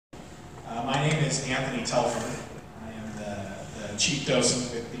My name is Anthony Telford. I am the chief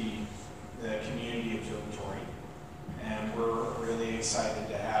docent with the Community Observatory, and we're really excited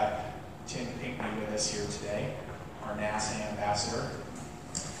to have Tim Pinkney with us here today, our NASA ambassador.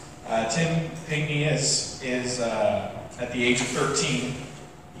 Tim Pinkney is at the age of 13,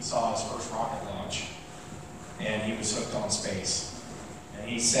 he saw his first rocket launch, and he was hooked on space. And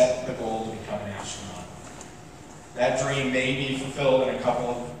he set the goal to become an astronaut. That dream may be fulfilled in a couple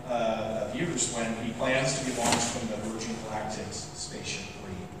of years when he plans to be launched from the Virgin Galactic's Spaceship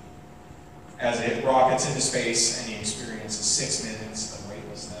 3. As it rockets into space and he experiences 6 minutes of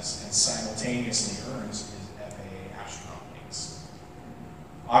weightlessness and simultaneously earns his FAA astronaut wings.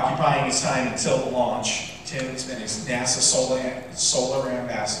 Occupying his time until the launch, Tim has been a NASA solar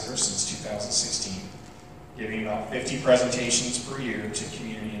ambassador since 2016, giving about 50 presentations per year to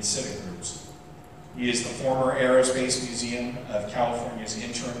community and civic groups. He is the former Aerospace Museum of California's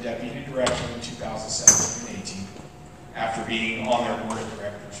interim deputy director in 2017 and 18, after being on their board of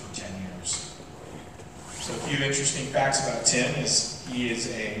directors for 10 years. So a few interesting facts about Tim is he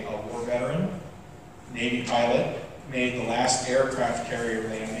is a war veteran, Navy pilot, made the last aircraft carrier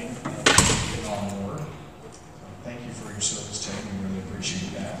landing in the Vietnam War. So thank you for your service, Tim. We really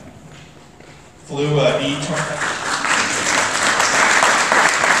appreciate that. Flew a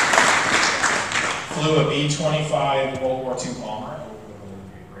B-25 World War II bomber over the Golden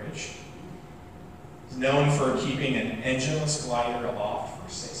Gate Bridge. He's known for keeping an engineless glider aloft for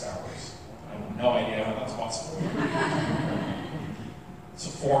 6 hours. I have no idea how that's possible. He's a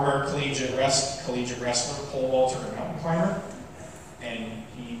former collegiate wrestler, pole vaulter, and mountain climber, and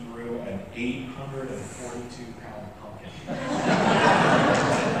he grew an 842-pound pumpkin.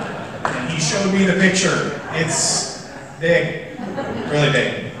 And he showed me the picture. It's big, really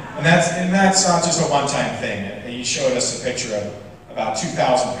big. And that's not just a one-time thing. He showed us a picture of about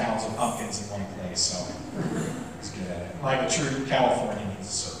 2,000 pounds of pumpkins in one place, so he's good at it. Like a true Californian, he's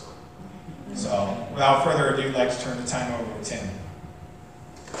a surfer. So without further ado, I'd like to turn the time over to Tim.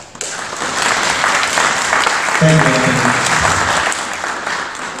 Thank you, Anthony.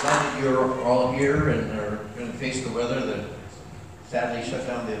 Glad that you're all here and are going to face the weather that sadly shut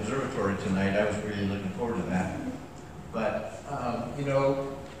down the observatory tonight. I was really looking forward to that. But, you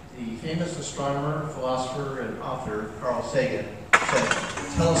know, the famous astronomer, philosopher, and author Carl Sagan said,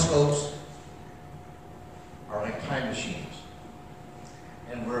 telescopes are like time machines.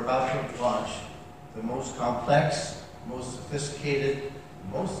 And we're about to launch the most complex, most sophisticated,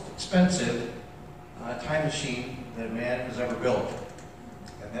 most expensive time machine that man has ever built.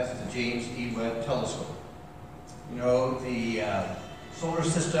 And that's the James E. Webb telescope. You know, the solar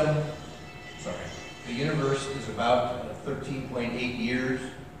system, the universe is about 13.8 years,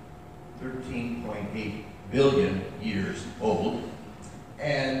 13.8 billion years old.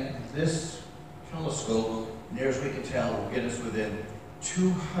 And this telescope, near as we can tell, will get us within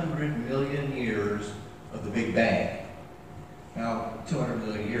 200 million years of the Big Bang. Now, 200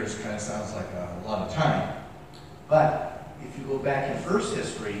 million years kind of sounds like a lot of time. But if you go back in Earth's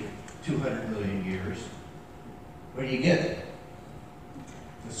history, 200 million years, what do you get?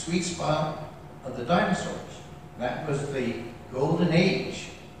 The sweet spot of the dinosaurs. That was the golden age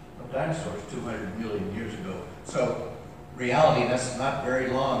of dinosaurs 200 million years ago. So, reality, that's not very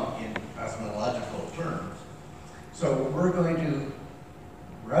long in cosmological terms. So we're going to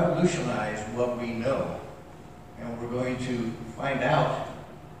revolutionize what we know, and we're going to find out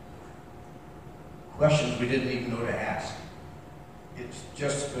questions we didn't even know to ask. It's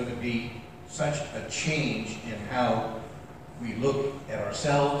just going to be such a change in how we look at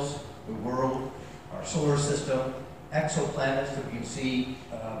ourselves, the world, our solar system, exoplanets that we can see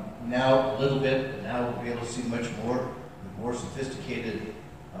now a little bit, but now we'll be able to see much more, with more sophisticated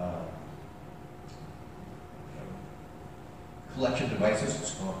collection devices,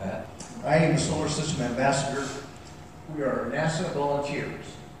 let's call it that. I am the Solar System Ambassador. We are NASA volunteers.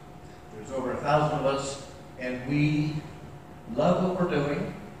 There's over 1,000 of us, and we love what we're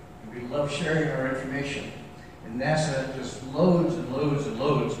doing, and we love sharing our information. And NASA just loads and loads and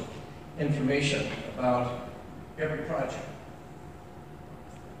loads of information about every project.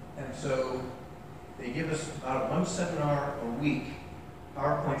 And so they give us about one seminar a week,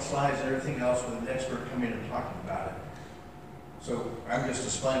 PowerPoint slides and everything else, with an expert coming and talking about it. So I'm just a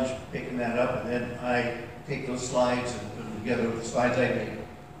sponge picking that up, and then I take those slides and put them together with the slides I made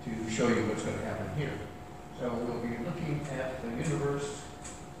to show you what's going to happen here. So we'll be looking at the universe,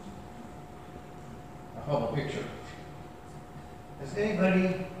 a Hubble picture. Has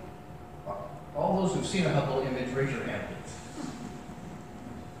anybody, all those who've seen a Hubble image, raise your hand, please.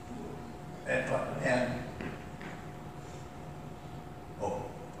 And oh,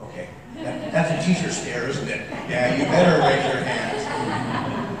 okay. that teacher stare, isn't it? Yeah, you better raise your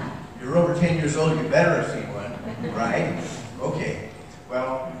hand. You're over 10 years old, you better have seen one, right? Okay,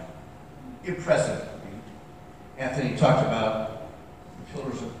 well, impressive. Anthony talked about the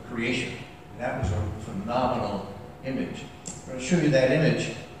pillars of creation. That was a phenomenal image. I'm going to show you that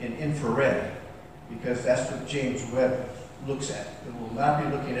image in infrared, because that's what James Webb looks at. It will not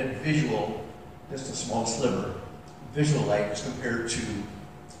be looking at visual, just a small sliver, visual light as compared to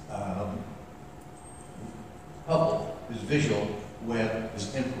Hubble is visual, Webb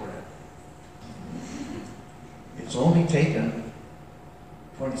is infrared. It's only taken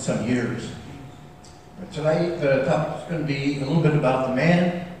 20-some years. But tonight, the topic is going to be a little bit about the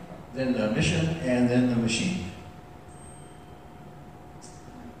man, then the mission, and then the machine.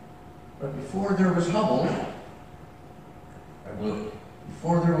 But before there was Hubble,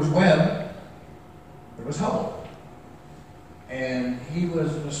 before there was Webb, there was Hubble. And he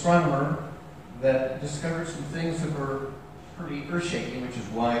was an astronomer that discovered some things that were pretty earth-shaking, which is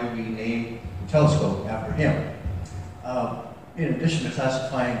why we named the telescope after him. In addition to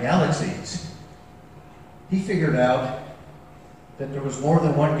classifying galaxies, he figured out that there was more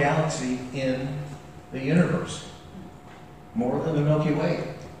than one galaxy in the universe, more than the Milky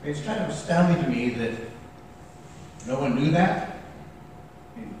Way. It's kind of astounding to me that no one knew that.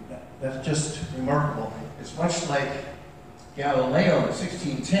 I mean, that's just remarkable. It's much like Galileo in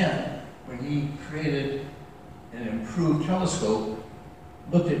 1610, when he created an improved telescope,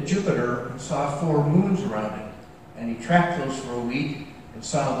 looked at Jupiter and saw 4 moons around it. And he tracked those for a week and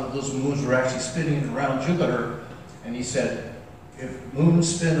saw that those moons were actually spinning around Jupiter. And he said, if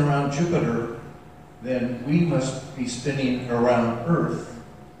moons spin around Jupiter, then we must be spinning around Earth.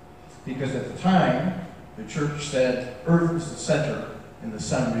 Because at the time, the church said Earth is the center and the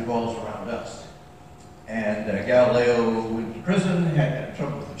sun revolves around us. And Galileo went to prison, had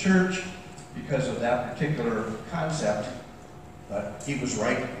trouble with the church because of that particular concept, but he was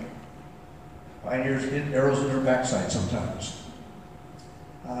right. Pioneers hit arrows in their backside sometimes.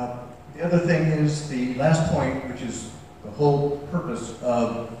 The other thing is the last point, which is the whole purpose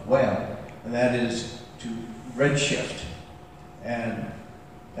of Webb, and that is to redshift. And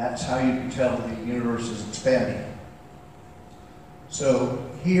that's how you can tell the universe is expanding. So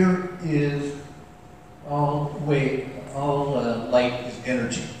here is all light is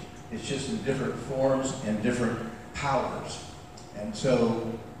energy. It's just in different forms and different powers. And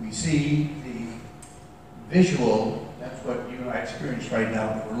so we see the visual, that's what you and I experience right now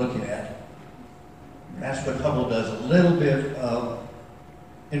that we're looking at. And that's what Hubble does, a little bit of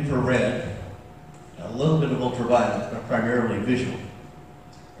infrared, a little bit of ultraviolet, but primarily visual.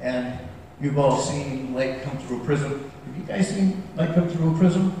 And you've all seen light come through a prism. Have you guys seen light come through a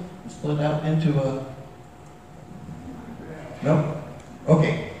prism and split out into a... No?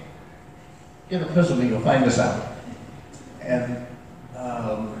 Okay. Get a prism and you'll find this out. And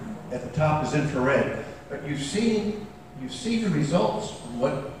at the top is infrared. But you've seen the results of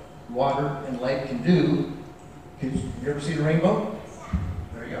what water and light can do. You ever see the rainbow?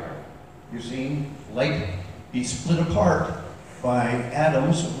 There you are. You've seen light be split apart by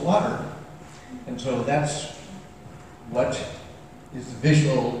atoms of water. And so that's what is the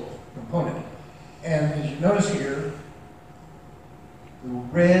visual component. And as you notice here, the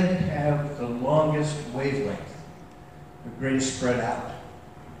red have the longest wavelength, the greatest spread out.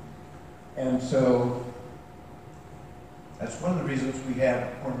 And so that's one of the reasons we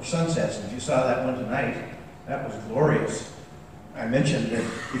have orange sunsets. If you saw that one tonight, that was glorious. I mentioned that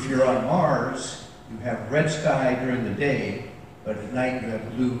if you're on Mars, you have red sky during the day, but at night you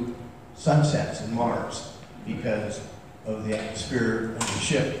have blue sunsets in Mars because of the atmosphere and the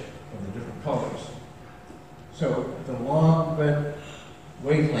shift of the different colors. So the long red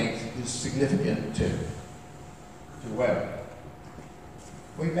wavelength is significant to Webb.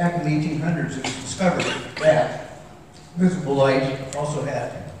 Way back in the 1800s, it was discovered that visible light also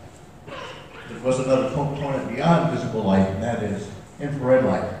there was another component beyond visible light, and that is infrared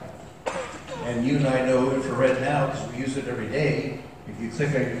light. And you and I know infrared now because we use it every day. If you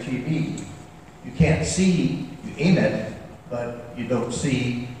click on your TV, you can't see, you aim it, but you don't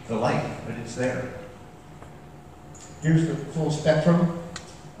see the light, but it's there. Here's the full spectrum.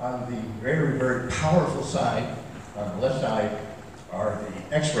 On the very, very powerful side, on the left side, are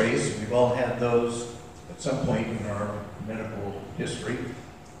the X-rays. We've all had those at some point in our medical history.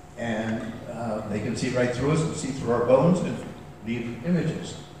 And they can see right through us and see through our bones and leave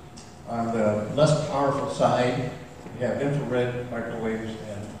images. On the less powerful side, we have infrared microwaves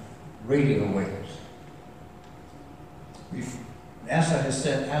and radio waves. NASA has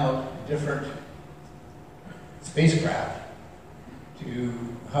sent out different spacecraft to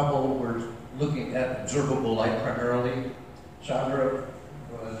Hubble. We're looking at observable light primarily. Chandra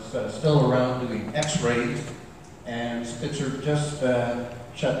was still around doing X-rays, and Spitzer just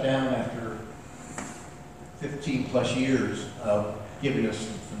shut down after 15 plus years of giving us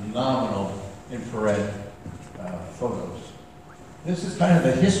some phenomenal infrared photos. This is kind of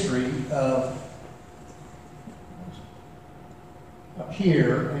the history of, up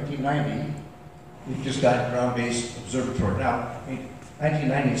here, 1990, we've just got a ground-based observatory. Now,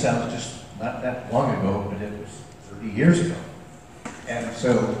 1990 sounds just not that long ago, but it was 30 years ago. And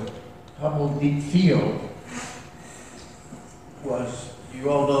so, Hubble Deep Field was,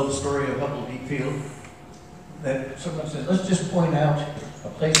 you all know the story of Hubble Deep Field? That someone said, let's just point out a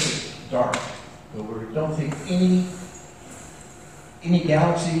place that's dark, where we don't think any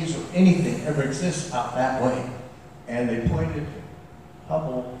galaxies or anything ever exists out that way. And they pointed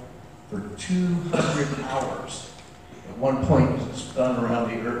Hubble for 200 hours. At one point, it was spun around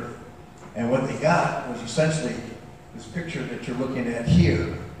the Earth. And what they got was essentially this picture that you're looking at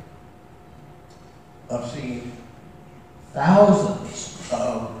here of seeing thousands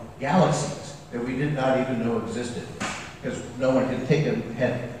of galaxies that we did not even know existed, because no one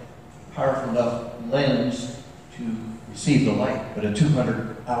had powerful enough lens to receive the light, but a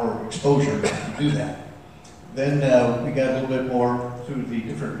 200-hour exposure to do that. Then we got a little bit more through the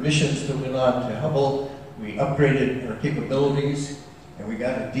different missions that went on to Hubble. We upgraded our capabilities, and we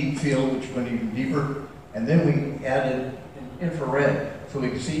got a deep field, which went even deeper. And then we added an infrared, so we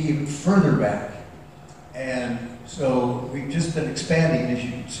could see even further back. And so we've just been expanding. As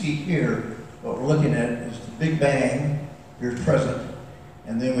you can see here, what we're looking at is the Big Bang, here's present.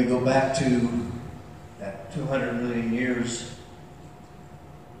 And then we go back to that 200 million years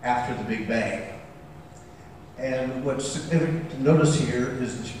after the Big Bang. And what's significant to notice here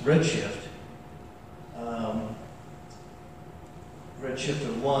is this redshift. Redshift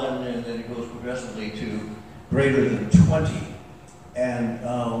of 1, and then it goes progressively to greater than 20. And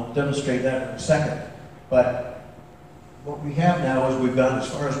I'll demonstrate that in a second. But what we have now is we've gone as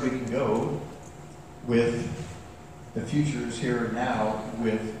far as we can go with the futures here and now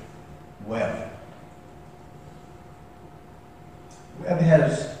with Webb. Webb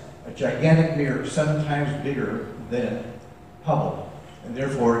has a gigantic mirror, 7 times bigger than Hubble, and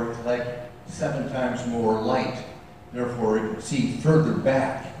therefore it's like 7 times more light. Therefore, it can see further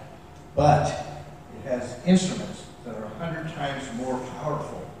back. But it has instruments that are 100 times more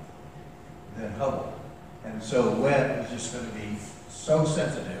powerful than Hubble. And so Webb is just going to be so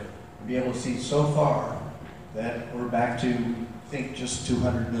sensitive to be able to see so far that we're back to, I think, just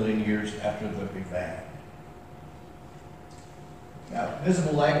 200 million years after the Big Bang. Now,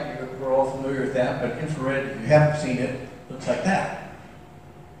 visible light, we're all familiar with that, but infrared, if you haven't seen it, looks like that.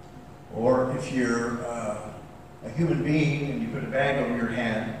 Or if you're a human being and you put a bag over your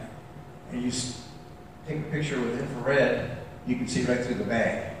hand and you take a picture with infrared, you can see right through the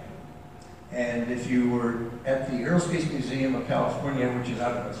bag. And if you were at the Aerospace Museum of California, which is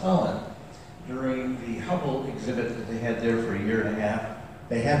out of McClellan, during the Hubble exhibit that they had there for a year and a half,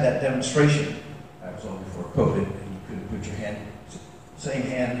 they had that demonstration. That was all before COVID, and you couldn't put your hand, same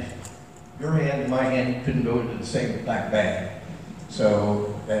hand, your hand and my hand couldn't go into the same black bag.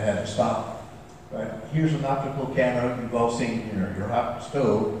 So they had to stop. But here's an optical camera you've all seen in your hot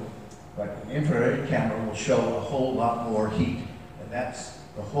stove, but an infrared camera will show a whole lot more heat. And that's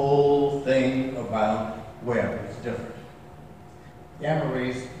the whole thing about Webb. It's different. Gamma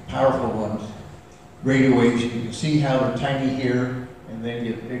rays, powerful ones, radio waves, you can see how they're tiny here and then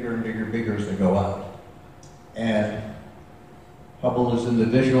get bigger and bigger and bigger as they go out. And Hubble is in the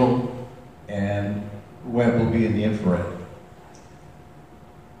visual and Webb will be in the infrared.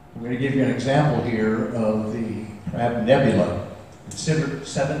 I'm going to give you an example here of the Crab Nebula. It's 6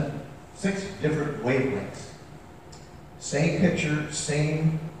 different wavelengths. Same picture,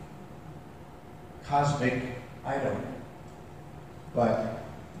 same cosmic item, but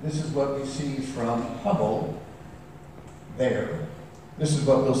this is what we see from Hubble there. This is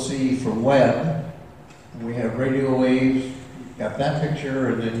what we'll see from Webb. We have radio waves. You've got that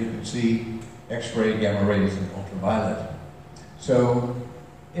picture, and then you can see X-ray, gamma rays, and ultraviolet. So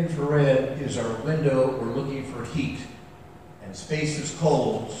infrared is our window. We're looking for heat. And space is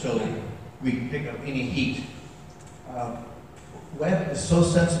cold, so we can pick up any heat. Webb is so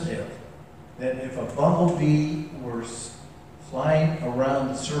sensitive that if a bumblebee were flying around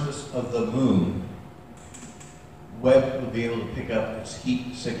the surface of the moon, Webb would be able to pick up its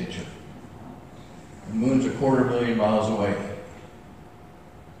heat signature. The moon's 250,000 miles away.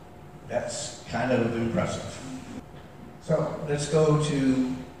 That's kind of impressive. So let's go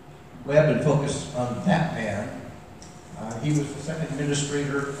to Webb and focus on that man. He was the second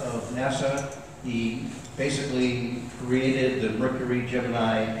administrator of NASA. He basically created the Mercury,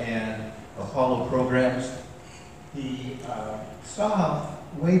 Gemini, and Apollo programs. He saw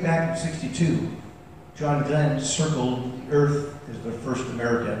way back in '62, John Glenn circled the Earth as the first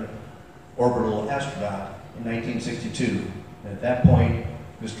American orbital astronaut in 1962. And at that point,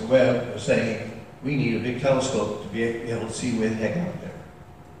 Mr. Webb was saying, we need a big telescope to be able to see way the heck out there.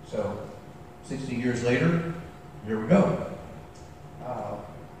 So, 60 years later, here we go.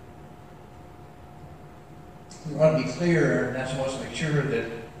 We want to be clear, and NASA wants to make sure that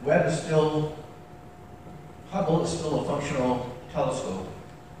Hubble is still a functional telescope.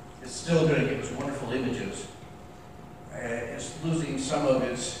 It's still going to give us wonderful images. It's losing some of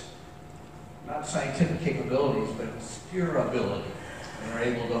its, not scientific capabilities, but its steerability. And are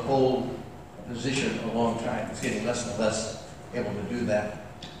able to hold a position a long time. It's getting less and less able to do that.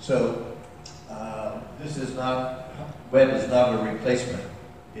 So Webb is not a replacement.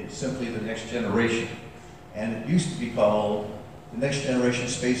 It's simply the next generation. And it used to be called the Next Generation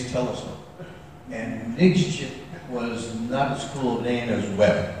Space Telescope. And NIGST was not as cool a name as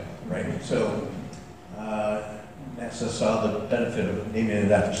Webb, right? So NASA saw the benefit of naming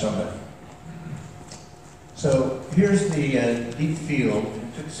it after somebody. So here's the deep field.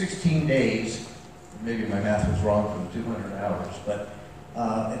 It took 16 days. Maybe my math was wrong for the 200 hours, but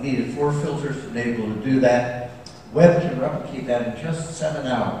it needed 4 filters to be able to do that. Webb can replicate that in just 7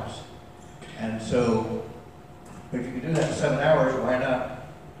 hours. And so if you can do that in 7 hours, why not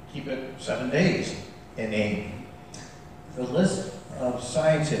keep it 7 days in aim? The list of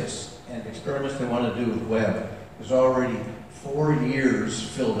scientists and experiments they want to do with Webb is already 4 years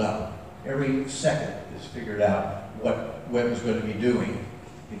filled up. Every second is figured out what Webb is going to be doing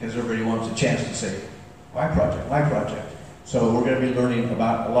because everybody wants a chance to say, my project, my project. So we're going to be learning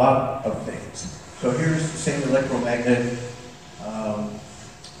about a lot of things. So here's the same electromagnetic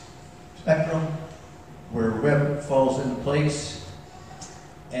spectrum where Webb falls into place.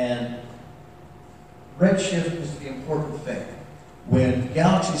 And redshift is the important thing. When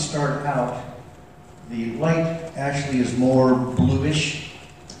galaxies start out, the light actually is more bluish,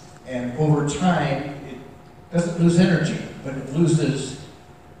 and over time, it doesn't lose energy, but it loses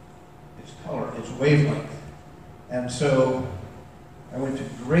its color, its wavelength. And so I went to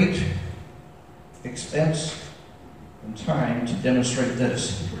great expense and time to demonstrate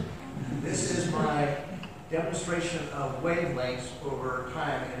this. This is my demonstration of wavelengths over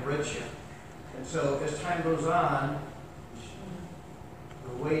time in redshift. And so as time goes on,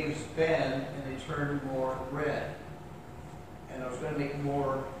 the waves bend and they turn more red. And I was going to make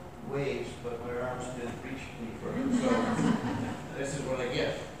more waves, but my arms didn't reach any further. So this is what I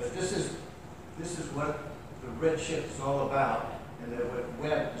get. But this is what the redshift is all about, and then what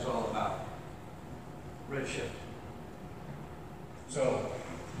Webb is all about. Redshift. So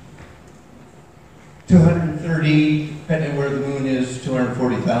 230, depending on where the moon is,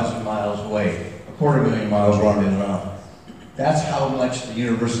 240,000 miles away, 250,000 miles round and round. That's how much the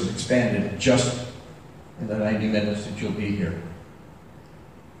universe has expanded just in the 90 minutes that you'll be here.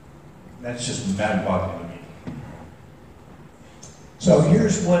 That's just mind-boggling to me. So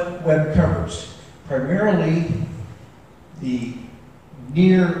here's what Webb covers. Primarily, the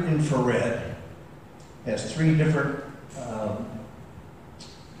near-infrared has 3 different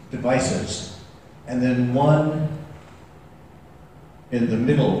devices, and then one in the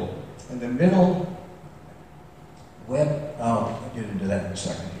middle. In the middle, Webb, I'll get into that in a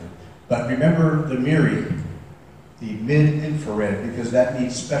second here. But remember the MIRI, the mid-infrared, because that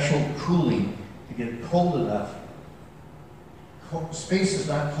needs special cooling to get cold enough. Space is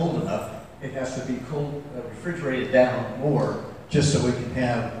not cold enough. It has to be cold, refrigerated down more, just so we can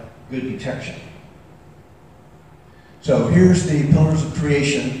have good detection. So here's the pillars of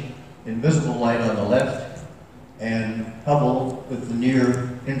creation, invisible light on the left, and Hubble with the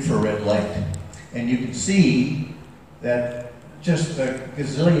near-infrared light. And you can see that just the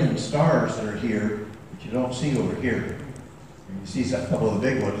gazillion stars that are here, that you don't see over here. And you see a couple of the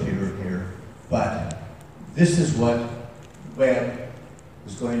big ones here. But this is what Webb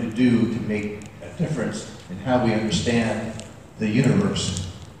is going to do to make a difference in how we understand the universe.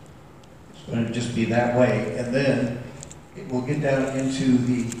 It's going to just be that way. And then it will get down into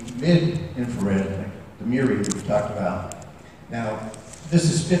the mid-infrared, like the MIRI we talked about. Now,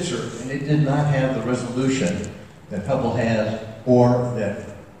 this is Spitzer, and it did not have the resolution that Hubble has or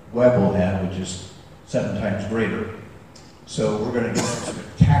that Webb will have, which is 7 times greater. So we're going to get some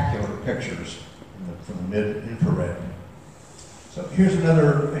spectacular pictures from the mid-infrared. So here's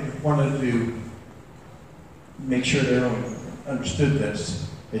another, I wanted to make sure that everyone understood this.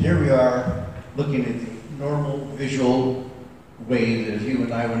 But here we are looking at the normal visual way that if you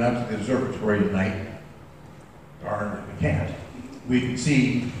and I went out to the observatory tonight, darn if we can't, we could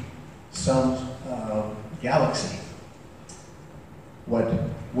see some galaxy. What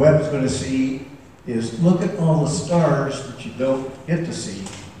Webb's going to see is look at all the stars that you don't get to see.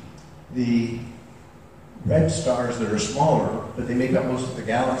 The red stars that are smaller, but they make up most of the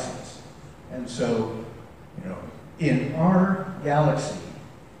galaxies. And so, you know, in our galaxy,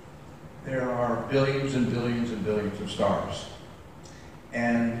 there are billions and billions and billions of stars.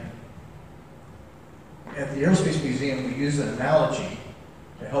 And at the Aerospace Museum, we use an analogy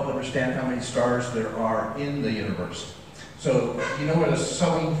to help understand how many stars there are in the universe. So, you know what a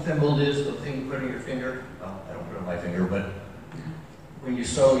sewing thimble is, the thing you put on your finger? Well, I don't put it on my finger, but when you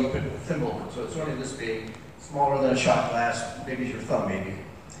sew, you put a thimble, so it's only this big, smaller than a shot glass, big as your thumb maybe.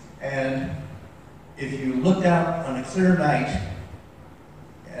 And if you looked out on a clear night,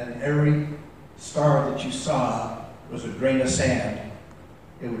 and every star that you saw was a grain of sand,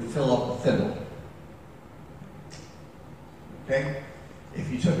 it would fill up the thimble. Okay?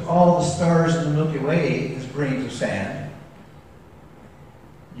 If you took all the stars in the Milky Way as grains of sand,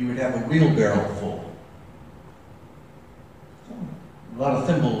 you would have a wheelbarrow full. A lot of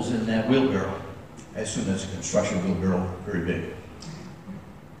thimbles in that wheelbarrow. I assume that's a construction wheelbarrow, very big.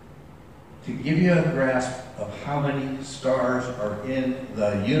 To give you a grasp of how many stars are in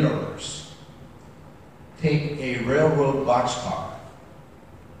the universe, take a railroad boxcar.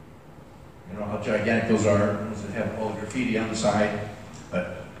 You know how gigantic those are, those that have all the graffiti on the side.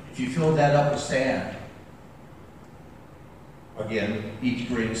 But if you fill that up with sand, again, each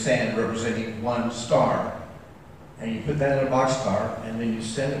grain of sand representing one star, and you put that in a boxcar, and then you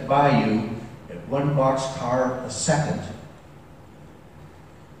send it by you at one boxcar a second,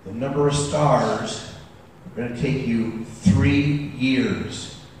 the number of stars are going to take you 3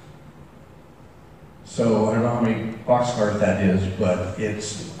 years. So I don't know how many boxcars that is, but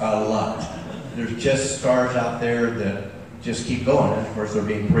it's a lot. There's just stars out there that just keep going, and of course they're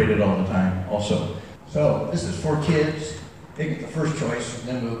being paraded all the time also. So this is for kids. They get the first choice, and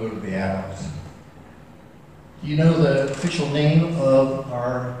then we'll go to the adults. Do you know the official name of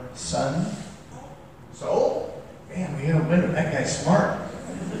our sun? So? Man, we have a winner. That guy's smart.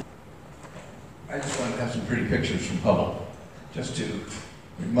 I just wanted to have some pretty pictures from Hubble, just to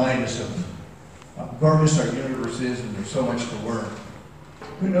remind us of how gorgeous our universe is, and there's so much to learn.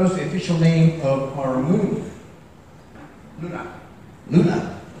 Who knows the official name of our moon? Luna.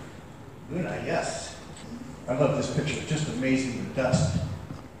 Luna. Luna, yes. I love this picture. It's just amazing with dust.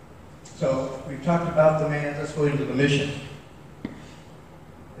 So we've talked about the man. Let's go into the mission.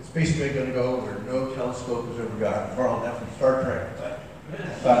 It's basically going to go where no telescope has ever gone. Borrowed that from Star Trek, but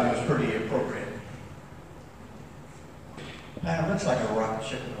I thought it was pretty appropriate. It looks like a rocket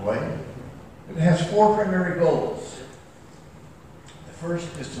ship in a way. It has 4 primary goals. The first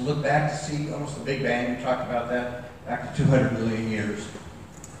is to look back to see almost the Big Bang. We talked about that back to 200 million years.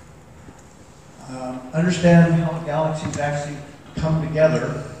 Understand how galaxies actually come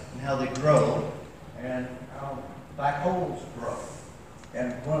together and how they grow and how black holes grow.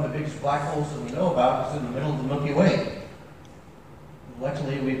 And one of the biggest black holes that we know about is in the middle of the Milky Way.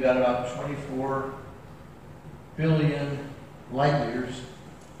 Luckily, we've got about 24 billion light years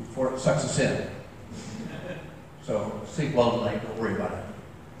before it sucks us in. So sleep well tonight, don't worry about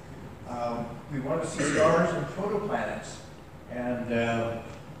it. We want to see stars and protoplanets, and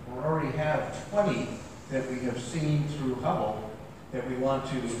we already have 20 that we have seen through Hubble that we want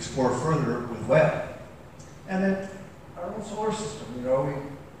to explore further with Webb. And then our own solar system, you know,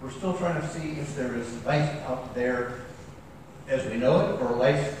 we're still trying to see if there is life out there as we know it, or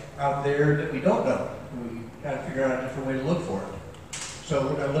life out there that we don't know. We got to figure out a different way to look for it. So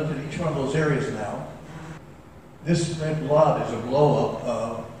we're going to look at each one of those areas now. This red blob is a blow-up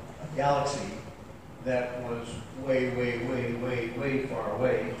of a galaxy that was way, way, way, way, way far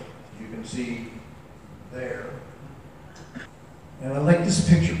away. You can see there. And I like this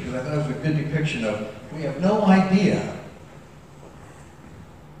picture because I thought it was a good depiction of, we have no idea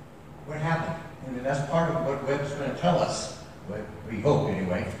what happened. I mean, that's part of what Webb's going to tell us, we hope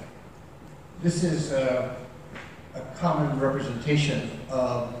anyway. This is a common representation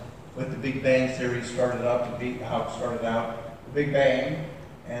of what the Big Bang Theory started out to be, how it started out. The Big Bang,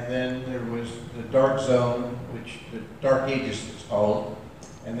 and then there was the dark zone, which the Dark Ages is called,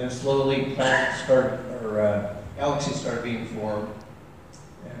 and then slowly planets started, or galaxies started being formed,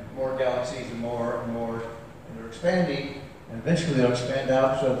 and more galaxies and more, and they're expanding, and eventually they'll expand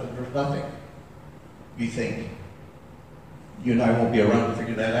out so that there's nothing, you think. You and I won't be around to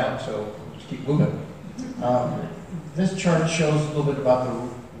figure that out, so we'll just keep moving. This chart shows a little bit about the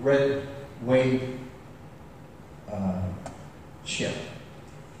red wave shift.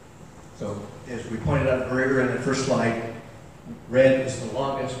 So as we pointed out earlier in the first slide, red is the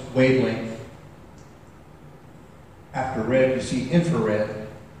longest wavelength. After red, you see infrared,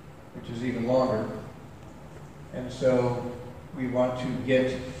 which is even longer. And so we want to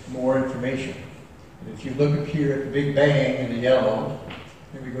get more information. And if you look up here at the Big Bang in the yellow,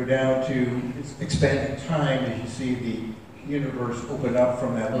 then we go down to expanding time as you see the universe open up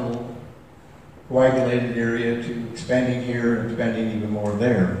from that little coagulated area to expanding here and expanding even more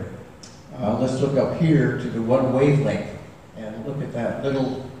there. Let's look up here to the one wavelength and look at that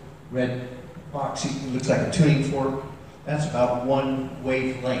little red box. It looks like a tuning fork. That's about one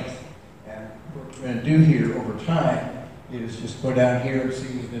wavelength. And what we're going to do here over time is just go down here and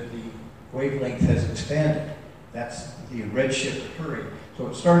see that the wavelength has expanded. That's the redshift occurring. So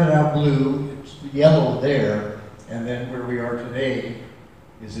it started out blue, it's yellow there, and then where we are today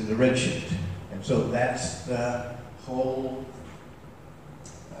is in the redshift. And so that's the whole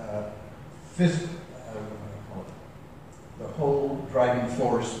the whole driving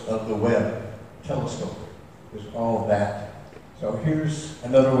force of the Webb telescope is all of that. So here's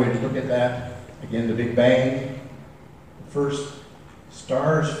another way to look at that. Again, the Big Bang. The first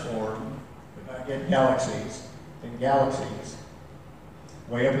stars form, but not yet galaxies, then galaxies.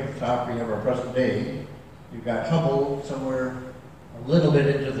 Way up at the top, we have our present day. You've got Hubble somewhere a little bit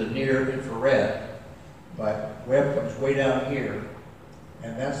into the near infrared, but Webb comes way down here,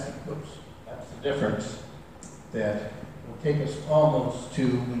 and that's the difference that will take us almost to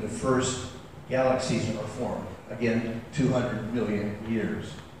when the first galaxies are formed. Again, 200 million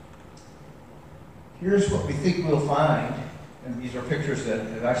years. Here's what we think we'll find, and these are pictures that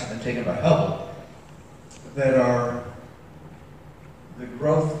have actually been taken by Hubble, that are the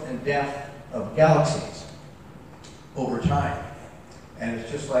growth and depth of galaxies over time. And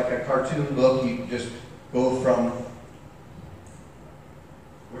it's just like a cartoon book. You just go from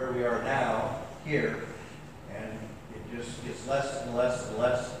where we are now, here, and it just gets less and less and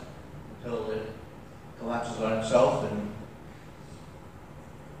less until it collapses on itself, and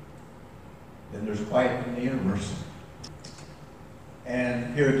then there's quiet in the universe.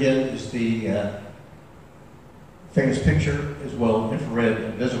 And here again is the famous picture, as well, infrared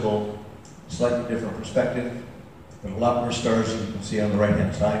and visible, slightly different perspective, but a lot more stars you can see on the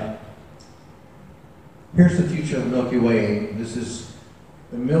right-hand side. Here's the future of the Milky Way.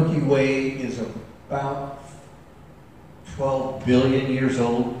 The Milky Way is about 12 billion years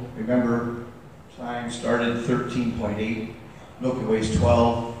old. Remember, time started 13.8. Milky Way is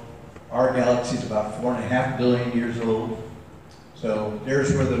 12. Our galaxy is about 4.5 billion years old. So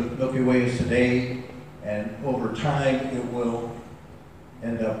there's where the Milky Way is today, and over time it will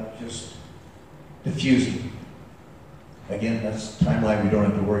end up just diffusing. Again, that's a timeline we don't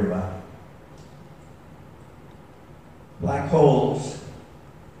have to worry about. Black holes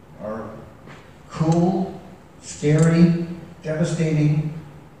are cool, scary, devastating,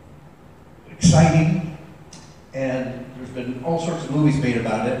 exciting, and there's been all sorts of movies made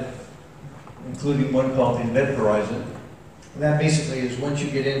about it, including one called The Event Horizon. And that basically is once you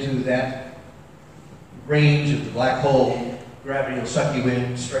get into that range of the black hole, gravity will suck you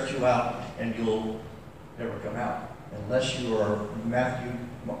in, stretch you out, and you'll never come out. Unless you are Matthew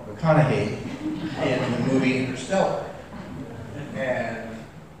McConaughey in the movie Interstellar. And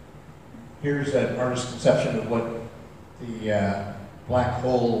here's an artist's conception of what the black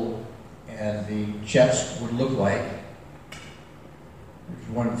hole and the jets would look like. There's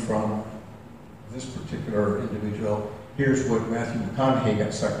one from this particular individual. Here's what Matthew McConaughey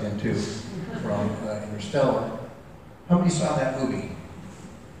got sucked into from Interstellar. How many saw that movie?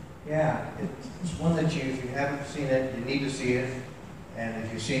 Yeah, it's one that if you haven't seen it, you need to see it. And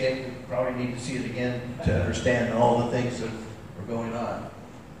if you've seen it, you probably need to see it again to understand all the things that are going on.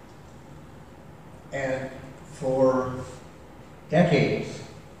 And for decades,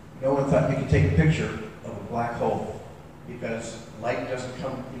 no one thought you could take a picture of a black hole because light isn't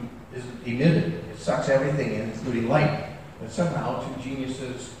emitted. It sucks everything in, including light. But somehow two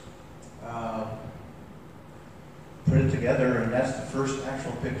geniuses put it together, and that's the first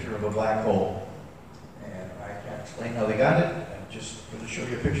actual picture of a black hole. And I can't explain how they got it. I'm just going to show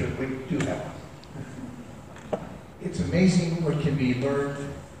you a picture that we do have. It's amazing what can be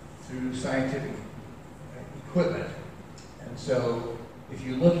learned through scientific equipment. And so if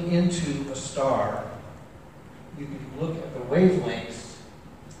you look into a star, you can look at the wavelengths,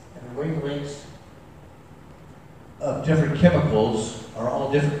 and the wavelengths of different chemicals are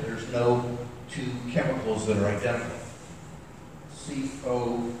all different. There's no two chemicals that are identical.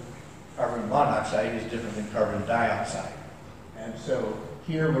 CO, carbon monoxide, is different than carbon dioxide. And so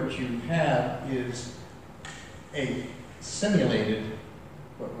here what you have is a simulated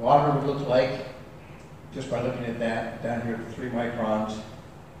what water would look like just by looking at that down here at 3 microns.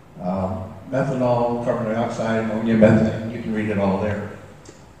 Methanol, carbon dioxide, ammonia, methane, you can read it all there.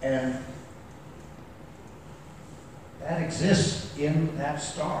 And that exists in that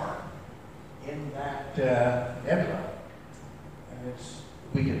star, in that nebula. And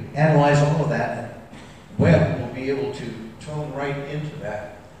we can analyze all of that, and Webb will be able to tone right into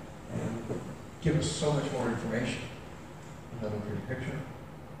that and give us so much more information. Another pretty picture.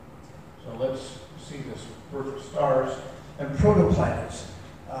 So let's see this birth of stars and protoplanets.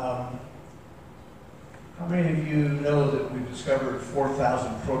 How many of you know that we've discovered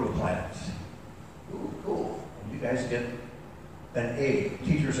 4,000 protoplanets? Ooh, cool. And you guys get an A,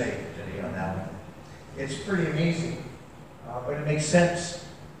 teacher's A today on that one. It's pretty amazing, but it makes sense.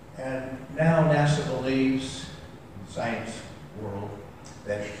 And now NASA believes, in the science world,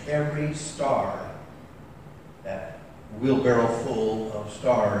 that every star, that wheelbarrow full of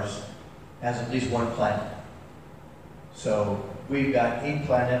stars, has at least one planet. So we've got 8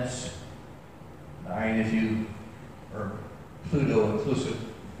 planets, 9 if you are Pluto inclusive.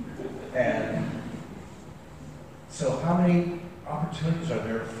 And so how many opportunities are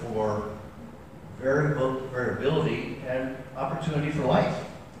there for variability and opportunity for life?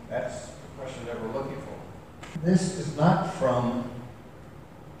 That's the question that we're looking for. This is not from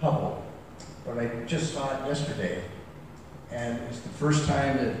Hubble, but I just saw it yesterday. And it's the first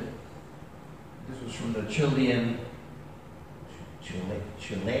time that this was from the Chilean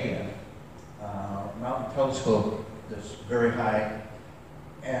mountain telescope that's very high.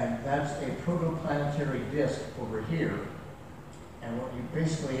 And that's a protoplanetary disk over here. And what you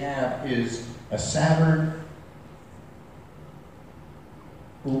basically have is a Saturn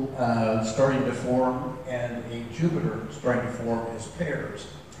starting to form and a Jupiter starting to form as pairs.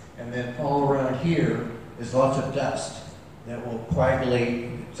 And then all around here is lots of dust that will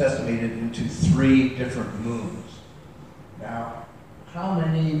coagulate, it's estimated, into 3 different moons. Now,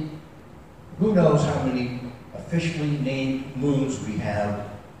 who knows how many officially named moons we have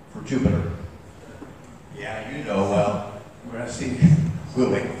for Jupiter? Yeah, you know, well, we're going to see.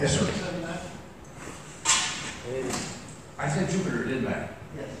 We'll wait. Yes, sir. I said Jupiter, didn't I?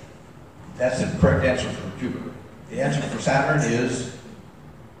 Yes. That's the correct answer for Jupiter. The answer for Saturn is?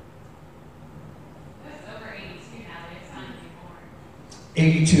 It's over 82 now, but it's not anymore.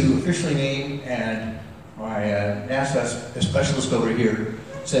 82 officially named, and my NASA specialist over here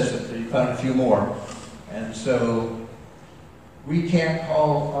says that they found a few more. And so we can't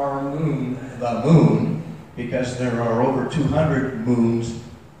call our moon the moon because there are over 200 moons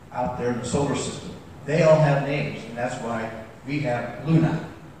out there in the solar system. They all have names, and that's why we have Luna.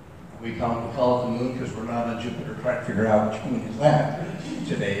 We call it the moon because we're not on Jupiter trying to figure out which moon is that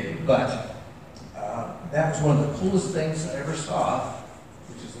today. But that was one of the coolest things I ever saw,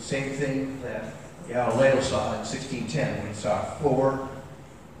 which is the same thing that Galileo saw in 1610 when he saw 4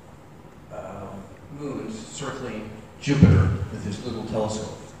 moons circling Jupiter with his little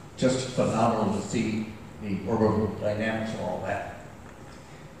telescope. Just phenomenal to see the orbital dynamics of all that.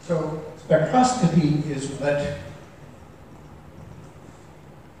 So spectroscopy is what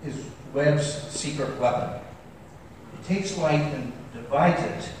is Webb's secret weapon. It takes light and divides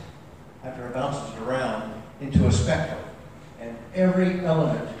it after it bounces it around into a spectrum. And every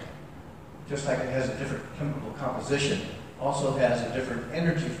element, just like it has a different chemical composition, also has a different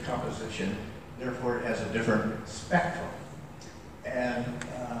energy composition, therefore it has a different spectrum. And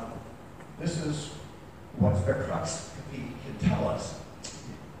this is what spectroscopy can tell us.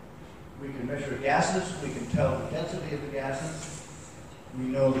 We can measure gases, we can tell the density of the gases, we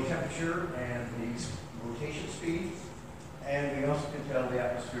know the temperature and the rotation speed, and we also can tell the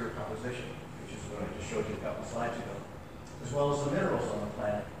atmospheric composition, which is what I just showed you a couple slides ago, as well as the minerals on the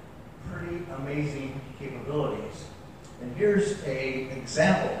planet. Pretty amazing capabilities. And here's an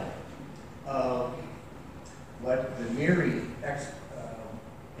example of what the MIRI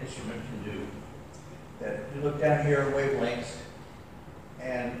instrument can do. That you look down here at wavelengths,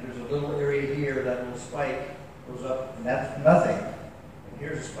 and there's a little area here, that little spike goes up, and that's nothing. And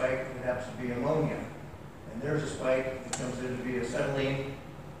here's a spike that happens to be ammonia. And there's a spike that comes in to be acetylene,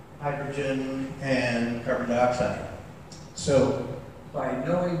 hydrogen, and carbon dioxide. So by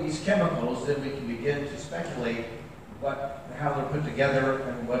knowing these chemicals, then we can begin to speculate how they're put together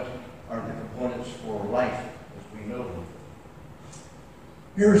and what are the components for life as we know them.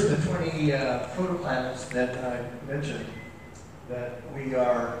 Here's the 20 protoplanets that I mentioned that we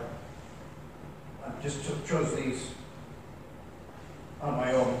are, I just chose these on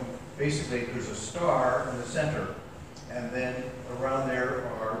my own. Basically, there's a star in the center, and then around there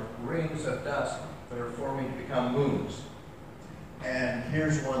are rings of dust that are forming to become moons. And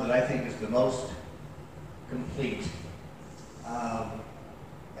here's one that I think is the most complete.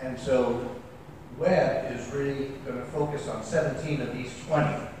 And so Webb is really going to focus on 17 of these 20,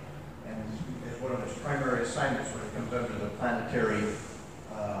 and is one of its primary assignments when it comes under the planetary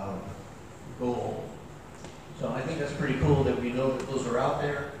goal. So I think that's pretty cool that we know that those are out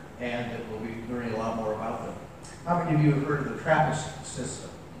there and that we'll be learning a lot more about them. How many of you have heard of the TRAPPIST system?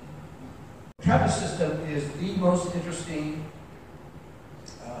 The TRAPPIST system is the most interesting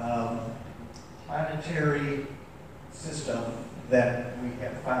planetary system that we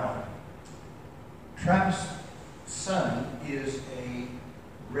have found. TRAPPIST sun is a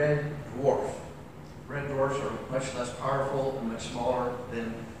red dwarf. Red dwarfs are much less powerful and much smaller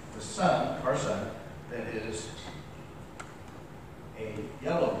than the sun, our sun, that is a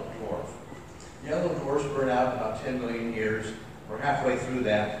yellow dwarf. Yellow dwarfs burn out about 10 million years. We're halfway through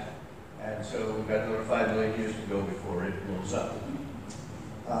that, and so we've got another 5 million years to go before it blows up.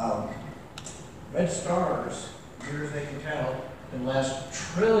 Red stars, near as they can tell, can last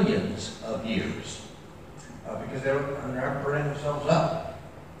trillions of years because they aren't burning themselves up.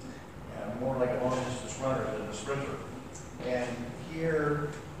 More like a long-distance runner than a sprinter. And here,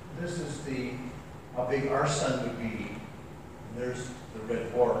 this is how big our sun would be. And there's the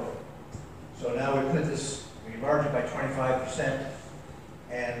red dwarf. So now we enlarge it by 25%,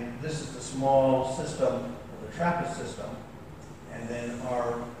 and this is the small system, the TRAPPIST system, and then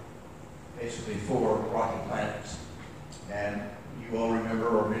our basically 4 rocky planets. And you all remember,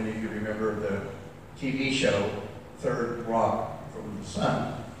 or many of you remember, the TV show, Third Rock from the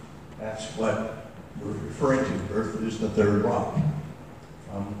Sun. That's what we're referring to. Earth is the third rock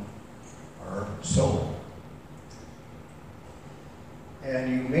from our solar. And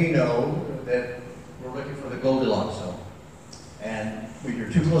you may know that we're looking for the Goldilocks zone. And when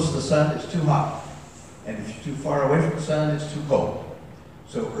you're too close to the sun, it's too hot. And if you're too far away from the sun, it's too cold.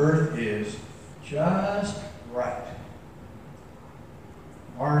 So Earth is just right.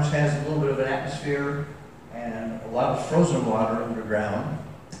 Mars has a little bit of an atmosphere and a lot of frozen water underground.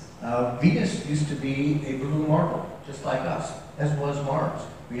 Venus used to be a blue marble, just like us, as was Mars.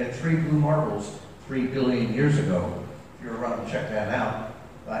 We had 3 blue marbles 3 billion years ago. If you're around to check that out.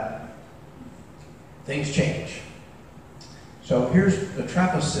 But things change. So here's the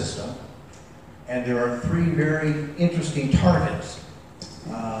TRAPPIST system, and there are 3 very interesting targets.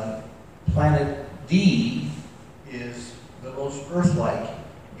 Planet D is the most Earth-like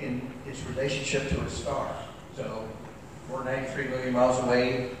in its relationship to its star. So we're 93 million miles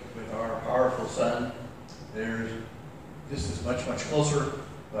away with our powerful sun. This is much, much closer,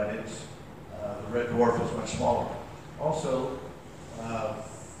 but it's the red dwarf is much smaller. Also,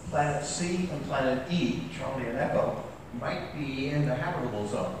 Planet C and Planet E, Charlie and Echo, might be in the habitable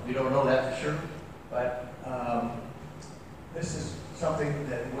zone. We don't know that for sure, but this is something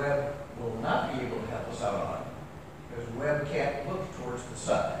that Webb will not be able to help us out on, because Webb can't look towards the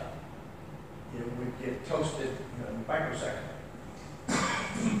sun. It would get toasted in a microsecond.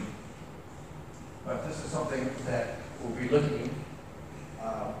 But this is something that we'll be looking.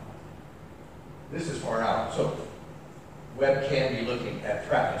 This is far out, so Webb can be looking at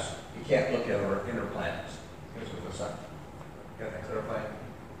TRAPPIST. You can't look at our inner planets because of the sun. Got that clarified?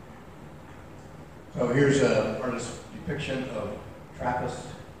 So here's an artist's depiction of TRAPPIST,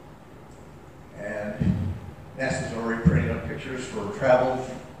 and NASA's already printed up pictures for travel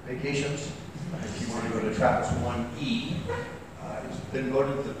vacations. If you want to go to TRAPPIST 1E, it's been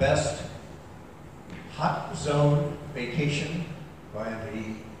voted the best hot zone vacation by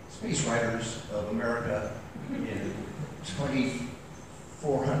the Space Writers of America in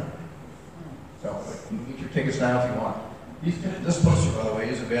 2400. So you can get your tickets now if you want. This poster, by the way,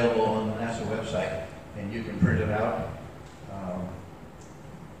 is available on the NASA website, and you can print it out.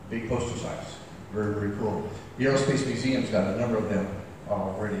 Big poster size. Very, very cool. The Aerospace Museum's got a number of them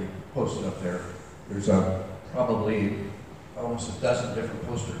already posted up there. There's probably almost a dozen different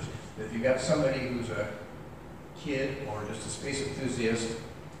posters. If you've got somebody who's a kid or just a space enthusiast,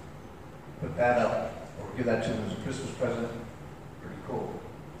 put that up or give that to them as a Christmas present. Pretty cool.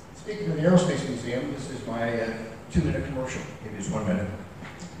 Speaking of the Aerospace Museum, this is my 2-minute commercial. Maybe it's 1 minute.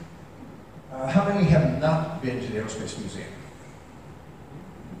 How many have not been to the Aerospace Museum?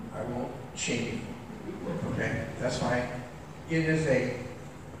 I won't shame you. Okay, that's fine. It is a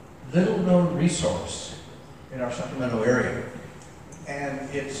little-known resource in our Sacramento area. And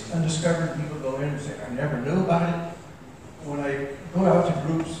it's undiscovered. People go in and say, I never knew about it. When I go out to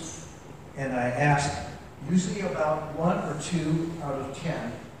groups and I ask, usually about 1 or 2 out of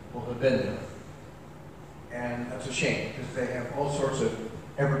 10 will have been there. And that's a shame, because they have all sorts of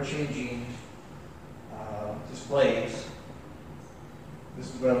ever-changing displays.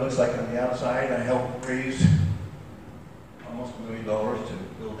 This is what it looks like on the outside. I helped raise almost $1 million to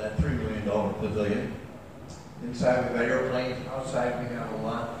build that $3 million pavilion. Inside we've got airplanes. Outside we have a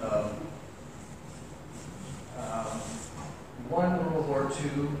lot of one World War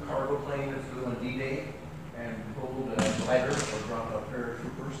II cargo plane that flew on D-Day and pulled a glider or dropped off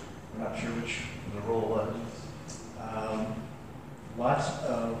paratroopers. I'm not sure which the role was. Lots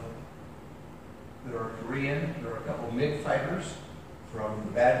of, there are Korean, there are a couple of MiG fighters from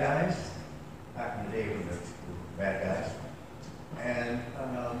the bad guys, back in the day when they were bad guys. And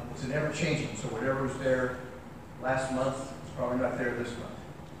it's an ever-changing, so whatever was there last month is probably not there this month.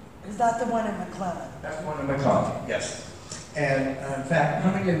 Is that the one in McClellan? That's the one in McClellan, yes. And in fact,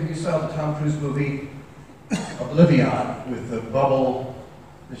 how many of you saw the Tom Cruise movie Oblivion with the bubble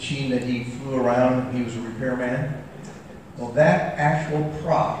machine that he flew around? He was a repairman. Well, that actual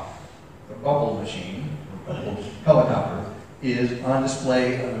prop, the bubble machine, the bubble helicopter, is on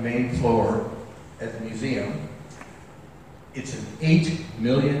display on the main floor at the museum. It's an $8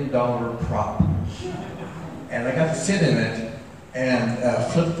 million prop. And I got to sit in it and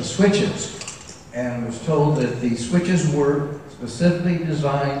flip the switches, and was told that the switches were specifically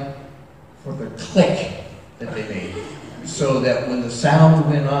designed for the click that they made, so that when the sound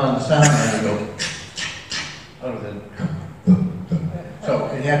went on, the sound had to go other than so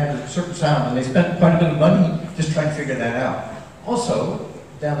it had a certain sound, and they spent quite a bit of money just trying to figure that out. Also,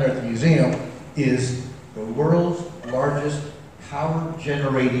 down there at the museum is the world's largest power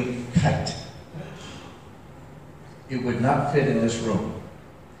generating kite. It would not fit in this room.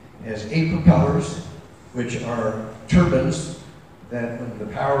 It has 8 propellers, which are turbines that when the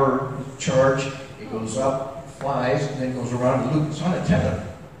power is charged, it goes up, flies, and then goes around the loop. It's on a tether,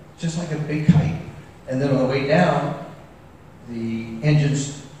 just like a big kite. And then on the way down, the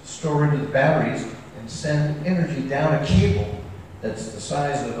engines store into the batteries and send energy down a cable that's the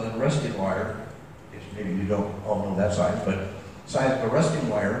size of a resting wire. Maybe you don't all know that size, but size of a resting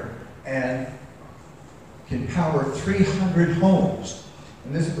wire, and can power 300 homes.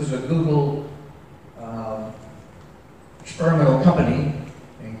 And this was a Google experimental company,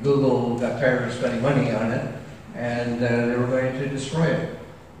 and Google got tired of spending money on it, and they were going to destroy it.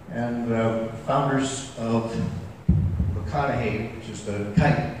 And founders of McConaughey, which is the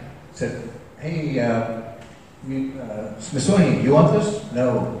kite, said, hey, Smithsonian, you want this?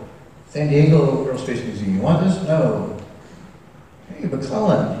 No. San Diego Aerospace Museum, you want this? No. Hey,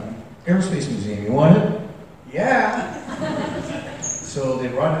 McClellan Aerospace Museum, you want it? Yeah. So they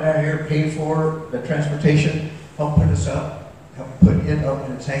brought it out here, paid for the transportation, helped put us up, helped put it up,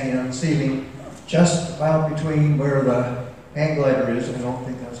 and it's hanging on the ceiling, just about between where the hang glider is. I don't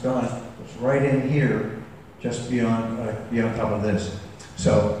think that's gone. It's right in here, just beyond top of this.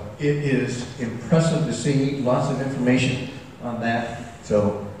 So it is impressive to see, lots of information on that.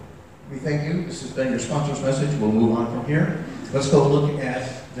 So we thank you. This has been your sponsor's message. We'll move on from here. Let's go look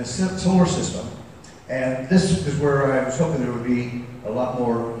at the solar system. And this is where I was hoping there would be a lot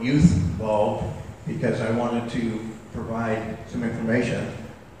more youth involved, because I wanted to provide some information.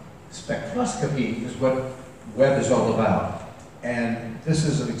 Spectroscopy is what Webb is all about. And this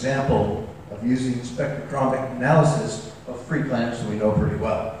is an example of using spectrochromic analysis of free planets that we know pretty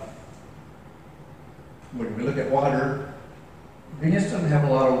well. When we look at water, Venus doesn't have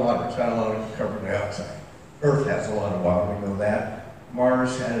a lot of water. It's got a lot of carbon dioxide. Earth has a lot of water, we know that.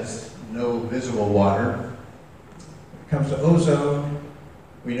 Mars has no visible water. When it comes to ozone,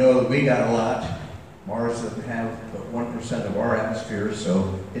 we know that we got a lot. Mars doesn't have but 1% of our atmosphere,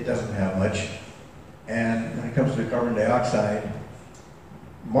 so it doesn't have much. And when it comes to carbon dioxide,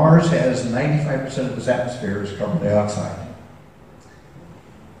 Mars has 95% of its atmosphere is carbon dioxide.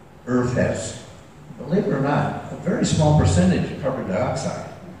 Earth has, believe it or not, a very small percentage of carbon dioxide.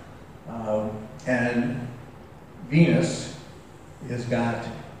 And Venus has got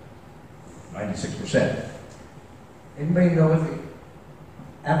 96%. Anybody know what the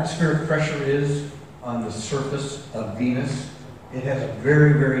atmospheric pressure is on the surface of Venus? It has a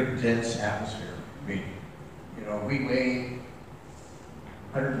very, very dense atmosphere. We weigh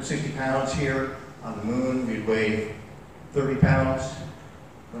 160 pounds here. On the moon, we'd weigh 30 pounds,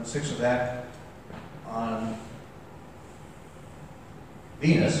 1/6 of that. On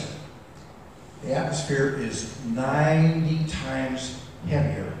Venus, the atmosphere is 90 times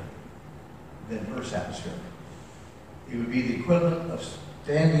heavier than Earth's atmosphere. It would be the equivalent of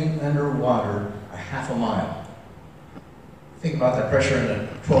standing underwater a half a mile. Think about that pressure in a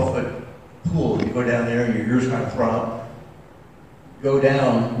 12-foot pool. You go down there and your ears kind of throb. Go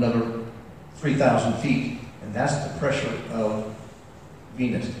down another 3,000 feet, and that's the pressure of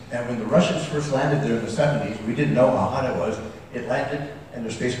Venus. And when the Russians first landed there in the 70s, we didn't know how hot it was. It landed and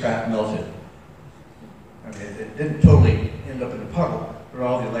their spacecraft melted. I mean, it didn't totally end up in a puddle, but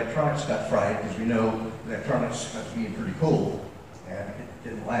all the electronics got fried, because we know electronics have to be pretty cold, and it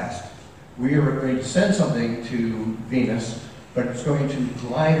didn't last. We are going to send something to Venus, but it's going to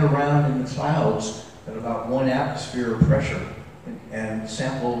glide around in the clouds at about 1 atmosphere of pressure and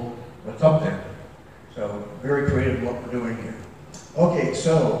sample what's up there. So very creative what we're doing here. Okay,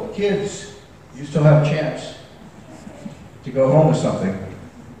 so kids, you still have a chance to go home with something.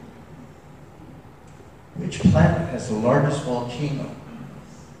 Which planet has the largest volcano?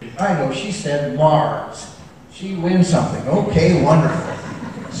 I know, she said Mars. She wins something. Okay,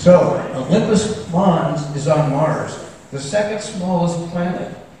 wonderful. So, Olympus Mons is on Mars, the second smallest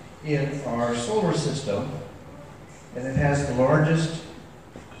planet in our solar system, and it has the largest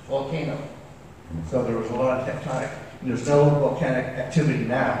volcano. So there was a lot of tectonic, and there's no volcanic activity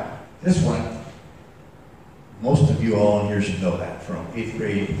now. This one, most of you all in here should know that from 8th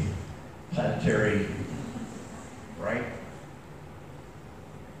grade planetary, right?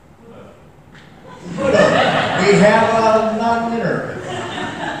 We have a non-winner.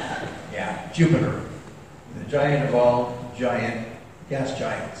 Yeah, Jupiter, the giant of all giant gas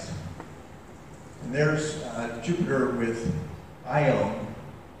giants. And there's Jupiter with Io.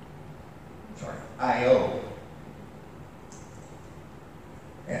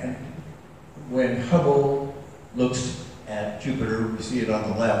 And when Hubble looks at Jupiter, we see it on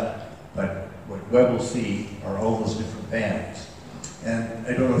the left, but what Webb will see are all those different bands. And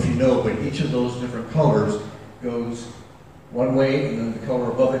I don't know if you know, but each of those different colors goes one way, and then the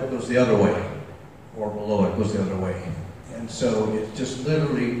color above it goes the other way, or below it goes the other way. And so it's just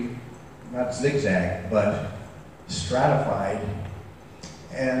literally, not zigzag, but stratified.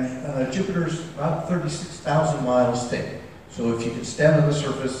 And Jupiter's about 36,000 miles thick. So if you could stand on the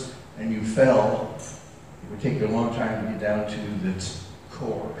surface and you fell, it would take you a long time to get down to its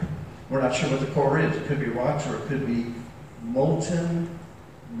core. We're not sure what the core is. It could be rocks, or it could be molten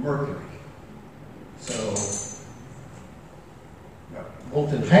mercury. So,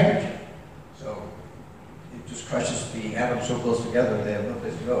 molten hydrogen. So it just crushes the atoms so close together they have no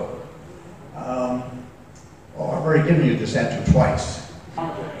place to go. I've already given you this answer twice.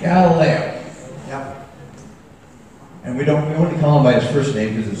 Galileo. Yep. And we only call him by his first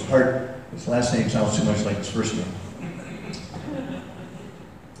name because it's hard. His last name sounds too much like his first name.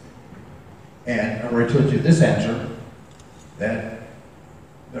 And I already told you this answer, that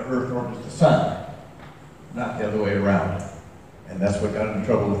the Earth orbits the Sun, not the other way around. And that's what got him in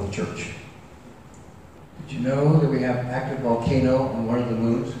trouble with the church. Did you know that we have an active volcano on one of the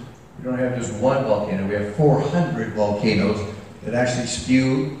moons? We don't have just one volcano, we have 400 volcanoes that actually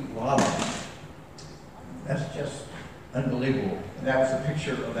spew lava. That's just unbelievable. And that was a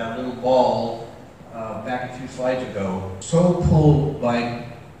picture of that little ball back a few slides ago. So pulled by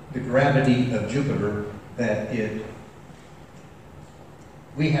the gravity of Jupiter that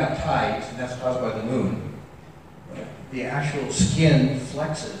we have tides, and that's caused by the moon. The actual skin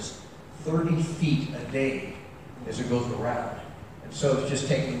flexes 30 feet a day as it goes around. And so it's just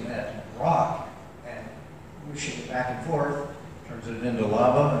taking that rock and pushing it back and forth, turns it into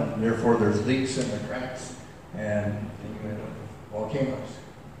lava, and therefore there's leaks in the cracks, and then you end up with volcanoes.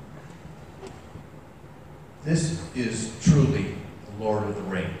 This is truly the Lord of the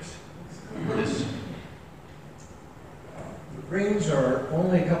Rings. The rings are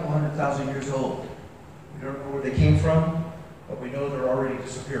only a couple 100,000 years old. We don't know where they came from, but we know they're already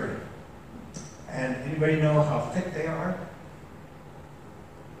disappearing. And anybody know how thick they are?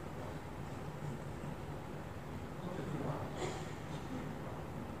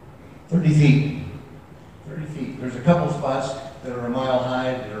 "30 feet. 30 feet. There's a couple spots that are a mile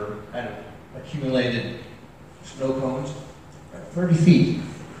high that are kind of accumulated snow cones. 30 feet.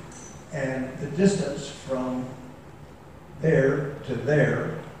 And the distance from there to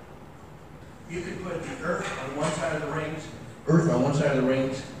there, you could put the Earth on one side of the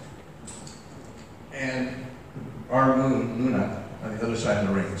rings, and our moon, Luna, on the other side of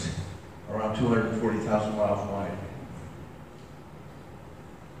the rings, around 240,000 miles wide.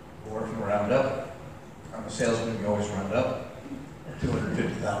 Or if you round up, I'm a salesman, you always round up,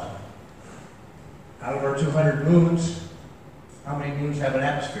 250,000. Out of our 200 moons, how many moons have an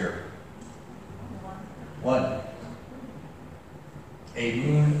atmosphere? One. A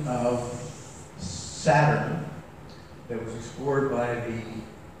moon of Saturn that was explored by the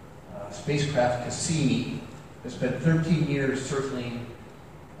spacecraft Cassini that spent 13 years circling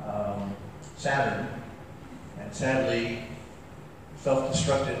Saturn, and sadly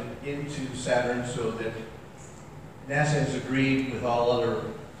self-destructed into Saturn so that NASA has agreed with all other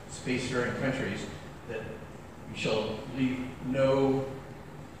spacefaring countries that we shall leave no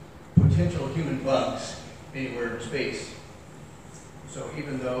potential human bugs anywhere in space. So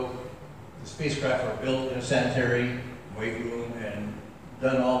even though the spacecraft are built in a sanitary weight room and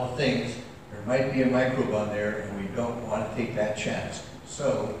done all the things, there might be a microbe on there, and we don't want to take that chance.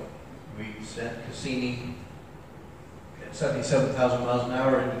 So we sent Cassini at 77,000 miles an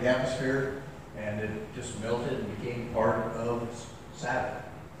hour into the atmosphere, and it just melted and became part of Saturn.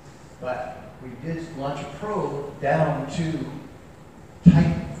 But we did launch a probe down to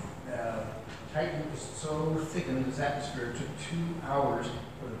Titan. Titan was so thick in its atmosphere, it took 2 hours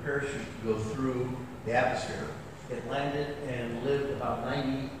for the parachute to go through the atmosphere. It landed and lived about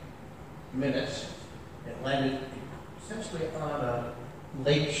 90 minutes. It landed essentially on a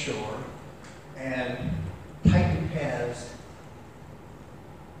lake shore, and Titan has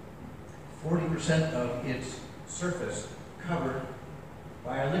 40% of its surface covered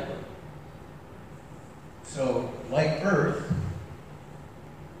by a liquid. So, like Earth,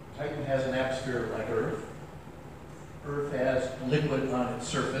 Titan has an atmosphere like Earth. Earth has liquid on its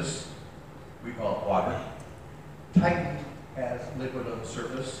surface. We call it water. Titan has liquid on the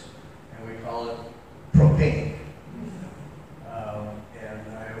surface, and we call it propane.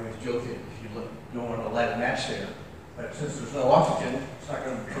 And I always joke that if you don't want to light a match there, but since there's no oxygen, it's not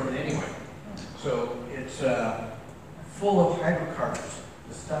going to burn anyway. So it's full of hydrocarbons,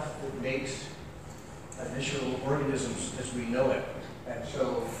 the stuff that makes initial organisms as we know it. And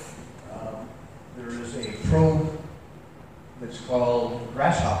so there is a probe that's called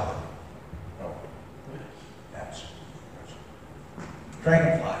Grasshopper. Oh, that's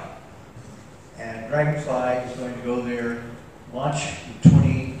Dragonfly. And Dragonfly is going to go there, launch in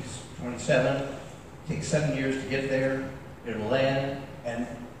 2027, take 7 years to get there, it'll land, and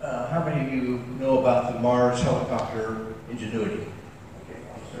how many of you know about the Mars helicopter Ingenuity? Okay,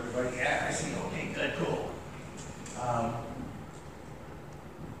 almost everybody, yeah, I see, okay, good, cool.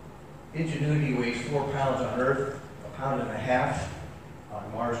 Ingenuity weighs 4 pounds on Earth, 1.5 pounds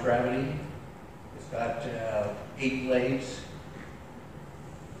on Mars gravity. It's got 8 blades.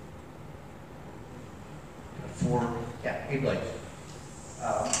 8 blades.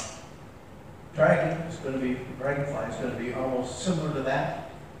 Dragonfly is going to be almost similar to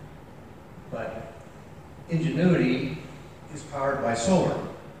that, but Ingenuity is powered by solar,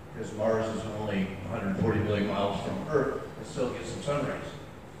 because Mars is only 140 million miles from Earth and still gets some sun rays.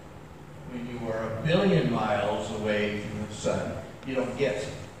 When you are 1 billion miles away from the sun, you don't get.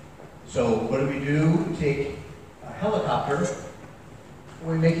 So what do? We take a helicopter, and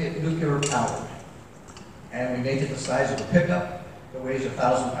we make it nuclear powered. And we make it the size of a pickup that weighs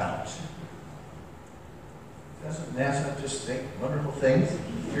 1,000 pounds. Doesn't NASA just think wonderful things,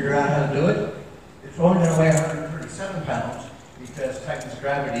 figure out how to do it? It's only going to weigh 137 pounds because Titan's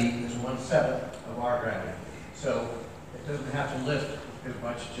gravity is 1/7 of our gravity. So it doesn't have to lift as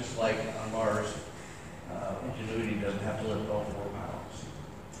much, just like on Mars. Ingenuity doesn't have to lift all 4 pounds.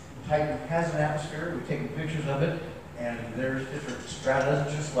 Titan has an atmosphere. We've taken pictures of it, and there's different strata,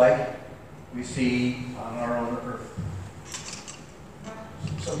 just like we see on our own Earth.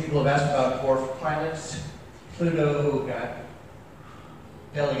 Some people have asked about dwarf planets. Pluto got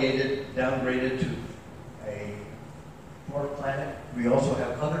downgraded to a dwarf planet. We also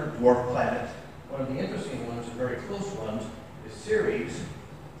have other dwarf planets. One of the interesting ones, and very close ones, is Ceres,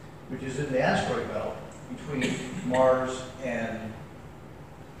 which is in the asteroid belt between Mars and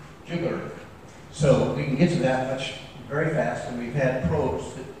Jupiter. So we can get to that much very fast, and we've had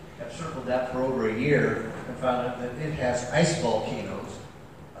probes that have circled that for over a year and found out that it has ice volcanoes.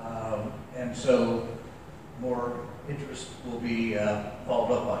 And so more interest will be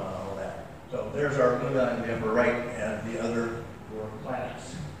followed up on all of that. So there's our Luna in the upper right and the other dwarf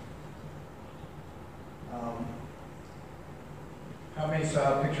planets. How many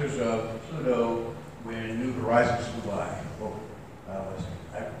saw pictures of Pluto when New Horizons flew by? Oh,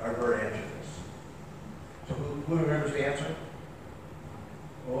 I've already answered this. So who remembers the answer?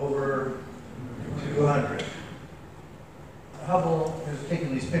 Over 200. Hubble has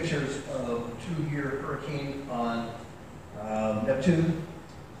taken these pictures of a 2-year hurricane on Neptune.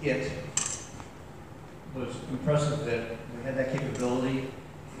 It was impressive that we had that capability.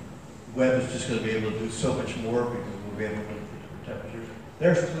 Webb is just going to be able to do so much more because we'll be able to look at different temperatures.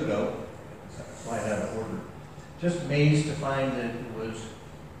 There's Pluto, flying out of order. Just amazed to find that it was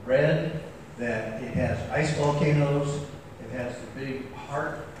red, that it has ice volcanoes, it has the big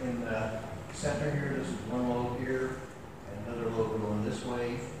heart in the center here. This is one lobe here, and another lobe going this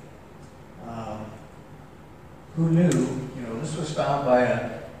way. Who knew? You know, this was found by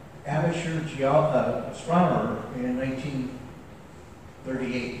a amateur astronomer in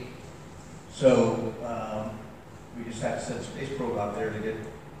 1938. So we just had to send a space probe out there to get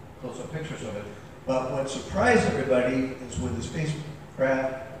close-up pictures of it. But what surprised everybody is when the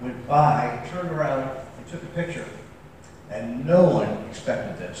spacecraft went by, turned around, and took a picture. And no one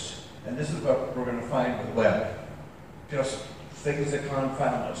expected this. And this is what we're going to find with Webb. Just things that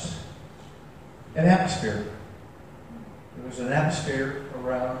confound us. An atmosphere. There was an atmosphere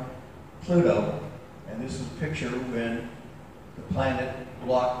around Pluto, and this is a picture when the planet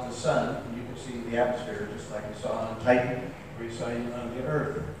blocked the sun, and you can see the atmosphere just like you saw on Titan, or you saw even on the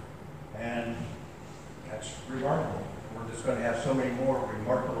Earth. And that's remarkable. We're just going to have so many more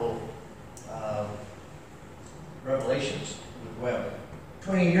remarkable revelations with Webb.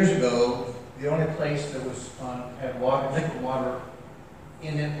 20 years ago, the only place that had water, liquid water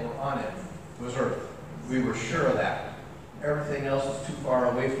in it or on it was Earth. We were sure of that. Everything else is too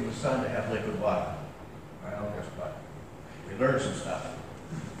far away from the sun to have liquid water. Well, guess what? We learned some stuff.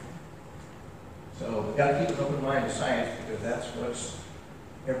 So we've got to keep an open mind to science because that's what's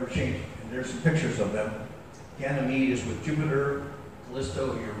ever changing. And there's some pictures of them. Ganymede is with Jupiter,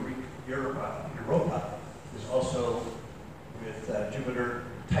 Callisto, Europa is also with Jupiter,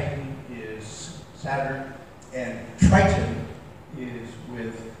 Titan is Saturn, and Triton is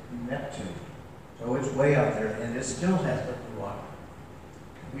with Neptune. So it's way out there, and it still has liquid water.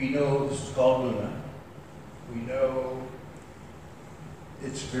 We know this is called Luna. We know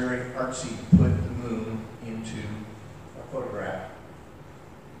it's very artsy to put the moon into a photograph.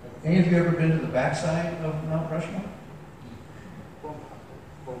 Have any of you ever been to the backside of Mount Rushmore?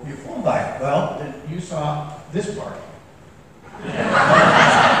 You've flown by it. Well, then you saw this part.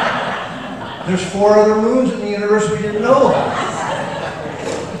 There's 4 other moons in the universe we didn't know about.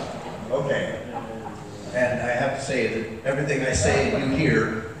 Okay. And I have to say that everything I say and you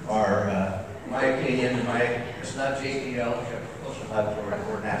hear are my opinion. It's not JPL, Observatory,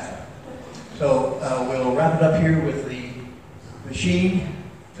 or NASA. So we'll wrap it up here with the machine.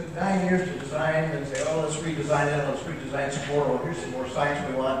 It took 9 years to design and say, oh, let's redesign it, let's redesign some more. Well, here's some more science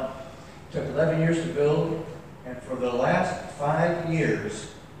we want. It took 11 years to build, and for the last 5 years,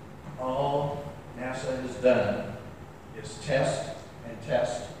 all NASA has done is test and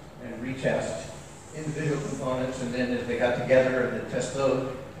retest individual components, and then as they got together, and then test those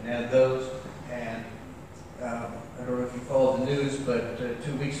and add those. And I don't know if you followed the news, but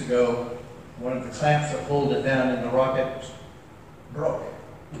 2 weeks ago, one of the clamps that hold it down in the rocket broke.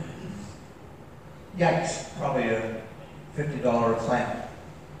 Yikes, probably a $50 clamp.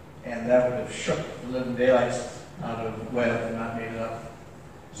 And that would have shook the living daylights out of Webb and not made it up.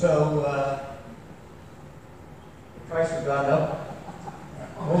 So the price has gone up.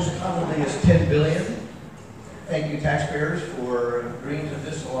 Most commonly is $10 billion. Thank you, taxpayers, for agreeing to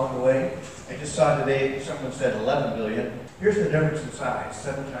this along the way. I just saw today someone said $11 billion. Here's the difference in size: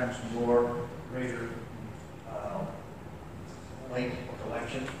 7 times more, greater weight or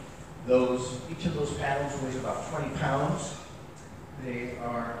collection. Each of those panels weighs about 20 pounds. They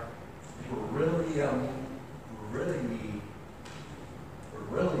are beryllium,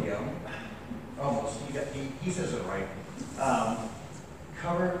 almost, he says it right,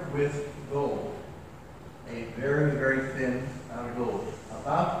 covered with gold, a very, very thin amount of gold,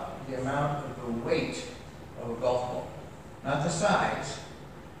 about the amount of the weight of a golf ball. Not the size,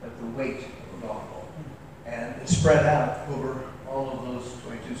 but the weight of a golf ball. And it's spread out over all of those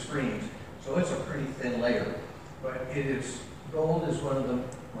 22 screens. So it's a pretty thin layer. But gold is one of them,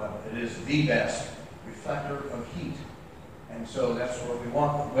 well, it is the best reflector of heat. And so that's what we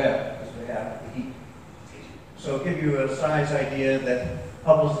want with Webb, is to have the heat. So give you a size idea that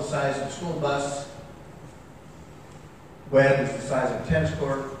Hubble's the size of a school bus. Webb is the size of a tennis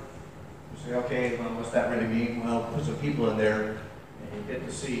court. You say, okay, well, what's that really mean? Well, put some people in there and you get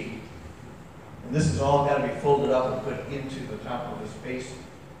to see. And this has all got to be folded up and put into the top of the space,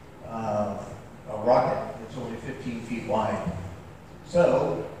 a rocket that's only 15 feet wide.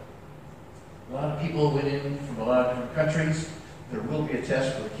 So, a lot of people went in from a lot of different countries. There will be a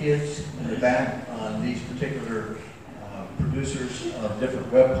test for the kids in the back on these particular producers of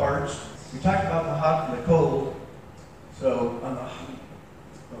different Webb parts. We talked about the hot and the cold. So on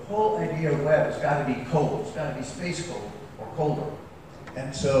the whole idea of Webb has got to be cold. It's got to be space cold or colder.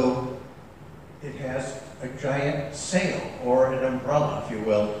 And so it has a giant sail or an umbrella, if you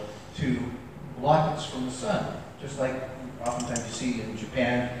will, to block us from the sun. Just like oftentimes you see in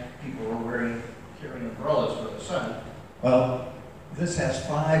Japan, people are carrying umbrellas for the sun. Well, this has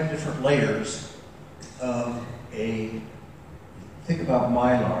 5 different layers of think about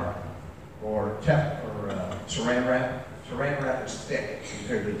mylar or saran wrap, saran wrap is thick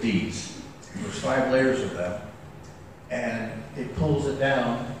compared to these. There's 5 layers of them, and it pulls it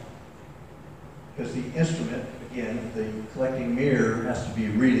down because the instrument, again, the collecting mirror has to be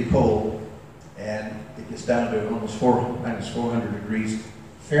really cold, and it gets down to almost -400 degrees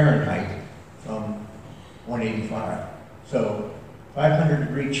Fahrenheit from 185. So 500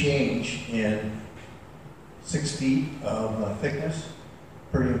 degree change in 6 feet of thickness,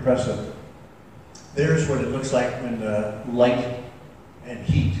 pretty impressive. There's what it looks like when the light and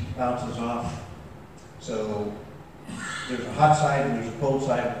heat bounces off. So there's a hot side and there's a cold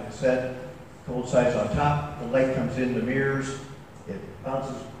side, like I said. Cold side's on top, the light comes in the mirrors, it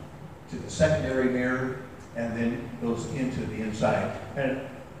bounces to the secondary mirror, and then goes into the inside. And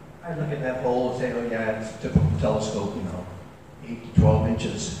I look at that hole and say, oh yeah, it's a typical telescope, 8 to 12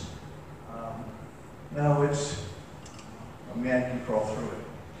 inches. No, it's, a man can crawl through it,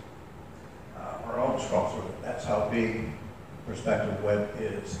 or almost crawl through it. That's how big perspective Webb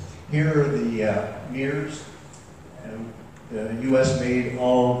is. Here are the mirrors, and the U.S. made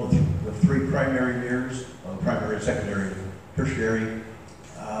all the 3 primary mirrors, primary, secondary, tertiary.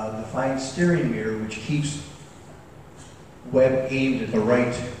 The fine steering mirror, which keeps Webb aimed at the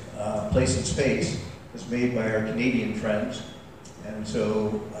right place in space, is made by our Canadian friends. And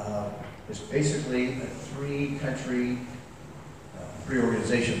so it's basically a 3-country,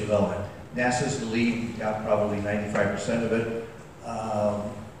 3-organization development. NASA's the lead, got probably 95% of it.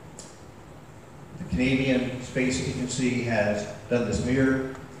 The Canadian Space Agency has done this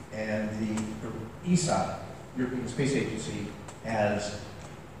mirror, and the ESA, European Space Agency, has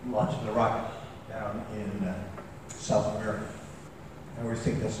launched the rocket down in South America. I always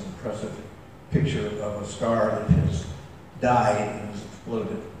think that's an impressive picture of a star that has died and has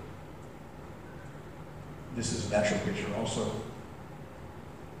exploded. This is an actual picture also.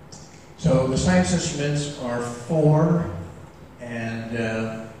 So the science instruments are 4, and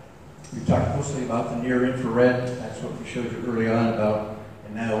we talked mostly about the near infrared. That's what we showed you early on about,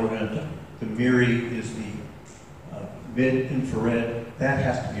 and now we're going to, the MIRI is the mid-infrared. That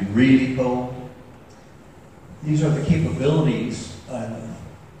has to be really cold. These are the capabilities.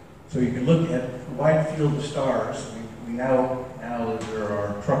 So you can look at a wide field of stars. We now there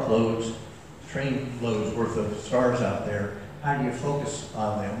are truckloads, train loads worth of stars out there. How do you focus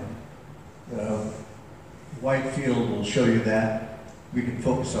on them? The wide field will show you that. We can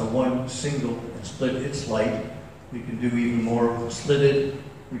focus on one single and split its light. We can do even more with the slitted.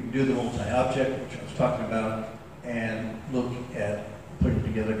 We can do the multi-object, which I was talking about, and look at putting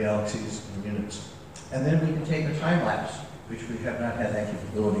together galaxies in units. And then we can take a time lapse, which we have not had that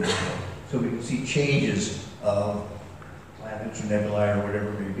capability before. So we can see changes of planets or nebulae or whatever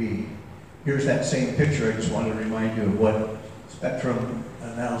it may be. Here's that same picture. I just wanted to remind you of what spectrum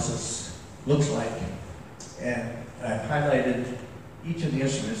analysis looks like. And I've highlighted each of the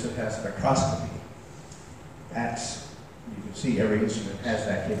instruments that has spectroscopy. That's, you can see every instrument has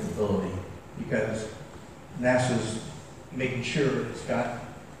that capability because NASA's making sure it's got,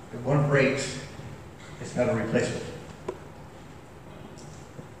 if one breaks, it's got a replacement.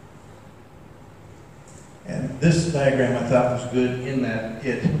 And this diagram I thought was good in that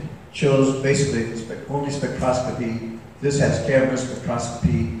it shows basically only spectroscopy. This has camera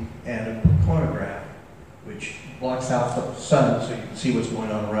spectroscopy and a chronograph, which blocks out the sun so you can see what's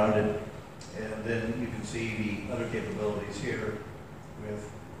going on around it. And then you can see the other capabilities here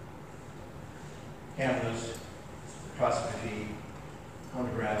with cameras, spectroscopy,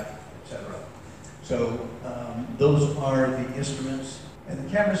 chronograph, etc. So those are the instruments. And the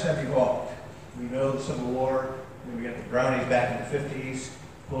cameras have evolved. We know the Civil War, then we got the Brownies back in the 50s,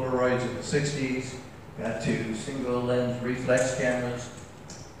 Polaroids in the 60s, got to single lens reflex cameras.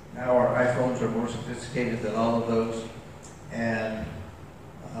 Now our iPhones are more sophisticated than all of those. And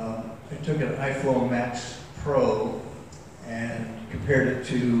I took an iPhone Max Pro and compared it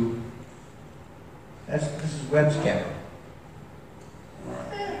to, this is Webb's camera.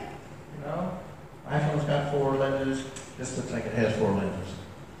 You know, iPhone's got 4 lenses, this looks like it has 4 lenses.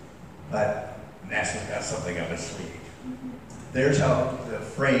 But NASA's got something up its sleeve. There's how the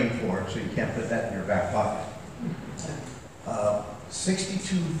frame for it, so you can't put that in your back pocket.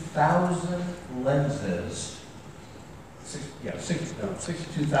 62,000 lenses,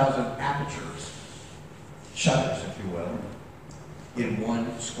 62,000 apertures, shutters, if you will, in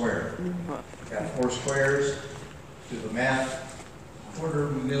one square. Got 4 squares, do the math,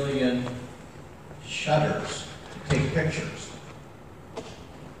 250,000 shutters to take pictures.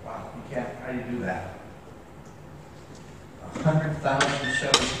 Wow, you can't, how do you do that? 100,000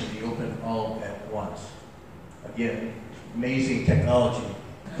 shutters can be opened all at once. Again, amazing technology,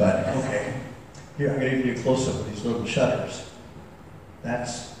 but okay. Here, I'm going to give you a close-up of these little shutters.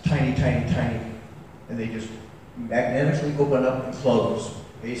 That's tiny, tiny, tiny, and they just magnetically open up and close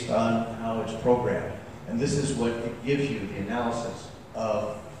based on how it's programmed. And this is what it gives you, the analysis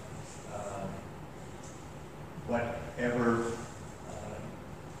of whatever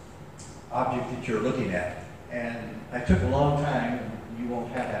object that you're looking at. And I took a long time, and you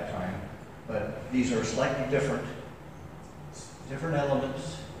won't have that time, but these are slightly different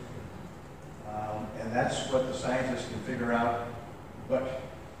elements. And that's what the scientists can figure out,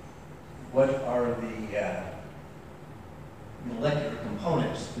 what are the molecular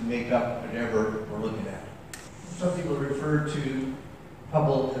components that make up whatever we're looking at. Some people refer to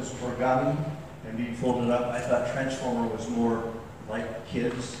Hubble as origami and being folded up. I thought transformer was more like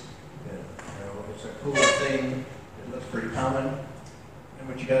kids. It's a cool thing. It looks pretty common. And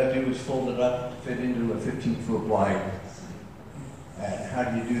what you got to do is fold it up to fit into a 15-foot wide. And how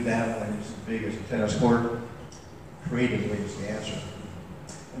do you do that when it's as big as a tennis court? Creatively is the answer.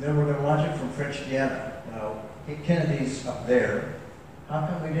 And then we're going to launch it from French Guiana. Now, Cape Kennedy's up there. How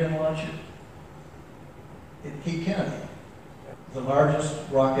come we didn't launch it at Cape Kennedy? The largest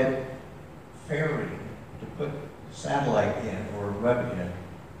rocket fairing to put satellite in, or Webb in,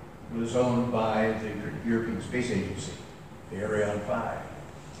 was owned by the European Space Agency, the Ariane 5.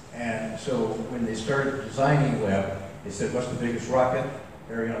 And so when they started designing Webb, they said, what's the biggest rocket?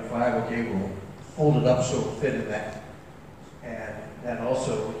 Ariane 5, okay, we'll fold it up so it'll fit in that. And that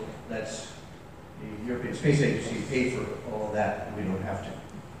also lets the European Space Agency pay for all of that, and we don't have to.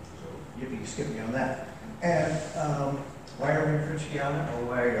 So yippee, skip me on that. And why are we in French Guiana? Or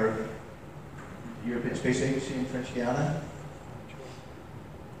why are the European Space Agency in French Guiana?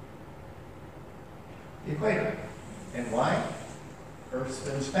 The equator. And why? Earth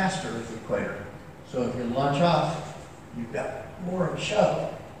spins faster at the equator. So if you launch off, you've got more of a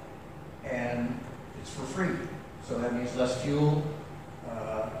shuttle, and it's for free. So that means less fuel,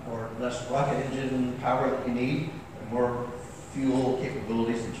 or less rocket engine power that you need, and more fuel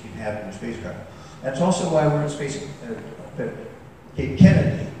capabilities that you can have in your spacecraft. That's also why we're in space at Cape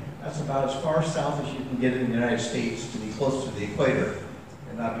Kennedy. That's about as far south as you can get in the United States to be close to the equator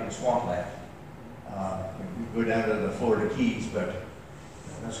and not be in swampland. We go down to the Florida Keys, but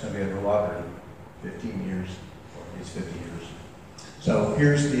that's going to be underwater in 15 years, or at least 50 years. So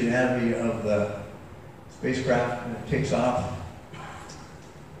here's the anatomy of the spacecraft when it takes off.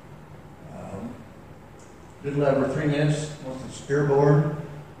 Little over 3 minutes once it's airborne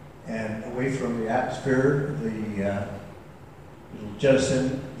and away from the atmosphere, it'll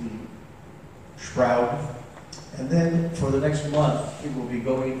jettison the shroud. And then for the next month, it will be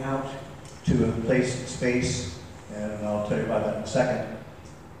going out to a place in space, and I'll tell you about that in a second.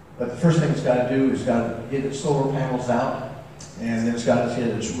 But the first thing it's got to do is got to get its solar panels out, and then it's got to get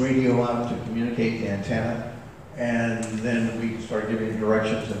its radio out to communicate the antenna, and then we can start giving it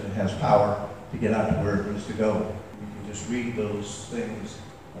directions, and it has power to get out to where it needs to go. You can just read those things.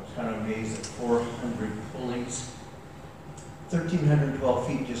 I was kind of amazed at 400 pulleys. 1,312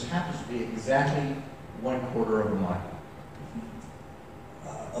 feet just happens to be exactly 1/4 of a mile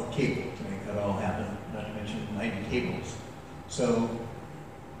of cable to make that all happen, not to mention 90 cables. So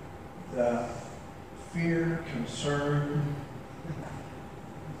the fear, concern,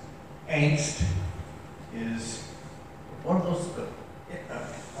 angst is one of those,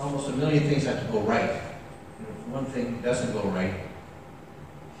 almost a million things have to go right. And if one thing doesn't go right,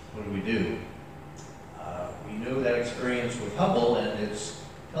 what do? We know that experience with Hubble and its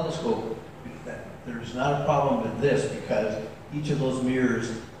telescope, that there's not a problem with this because each of those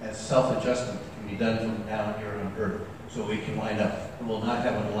mirrors has self-adjustment that can be done from down here on Earth, so we can line up. We will not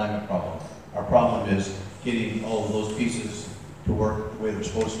have an alignment problem. Our problem is getting all of those pieces to work the way they're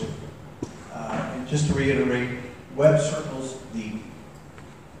supposed to. And just to reiterate, Webb circles the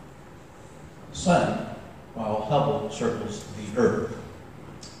Sun while Hubble circles the Earth.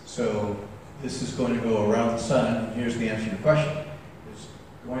 So this is going to go around the Sun, and here's the answer to your question. It's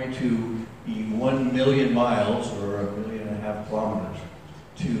going to be 1 million miles, or 1.5 million kilometers,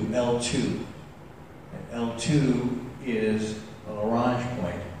 to L2. And L2 is a Lagrange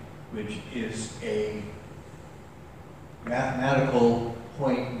point, which is a mathematical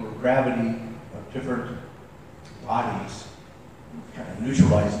point where gravity of different bodies kind of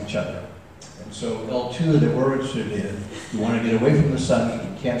neutralize each other. And so L2 that we're interested in, you want to get away from the Sun because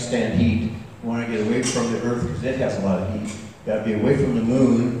you can't stand heat. You want to get away from the Earth because it has a lot of heat. You got to be away from the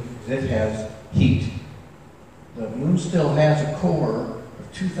Moon because it has heat. The Moon still has a core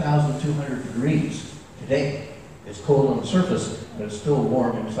of 2,200 degrees today. It's cold on the surface, but it's still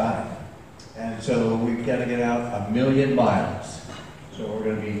warm inside. And so we've got to get out 1 million miles. So we're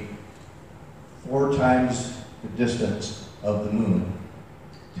going to be 4 times the distance of the moon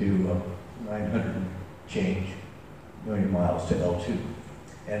to 900 and change million miles to L2.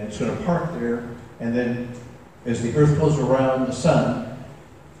 And it's going to park there, and then as the Earth goes around the sun,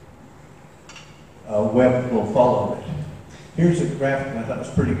 Webb will follow it. Here's a graphic I thought was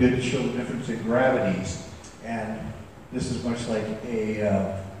pretty good to show the difference in gravities. And this is much like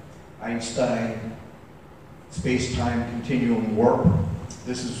a Einstein space-time continuum warp.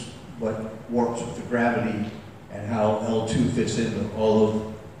 This is what warps with the gravity and how L2 fits into all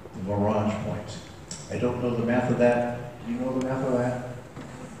of the Lagrange points. I don't know the math of that. Do you know the math of that?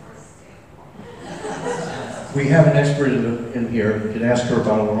 We have an expert in here. We can ask her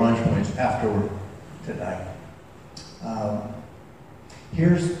about Lagrange points afterward tonight.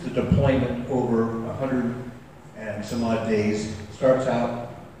 Here's the deployment over 100 and some odd days. Starts out,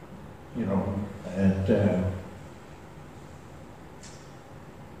 you know, at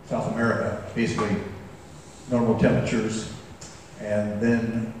South America, basically normal temperatures, and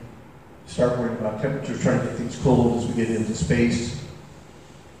then start worrying about temperatures, trying to get things cold as we get into space.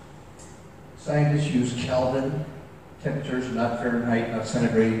 Scientists use Kelvin temperatures, not Fahrenheit, not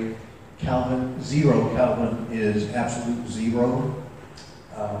centigrade. Kelvin, 0 Kelvin is absolute 0.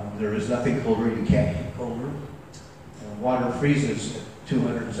 There is nothing colder, you can't get colder. Water freezes at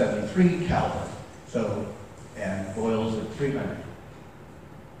 273 Kelvin, so, and boils at 300.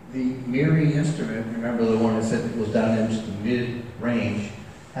 The MIRI instrument, remember the one that said it was down into the mid-range,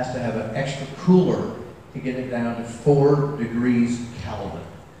 has to have an extra cooler to get it down to 4 degrees Kelvin,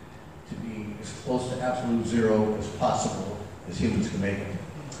 to be as close to absolute 0 as possible as humans can make it.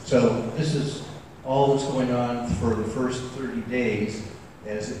 So this is all that's going on for the first 30 days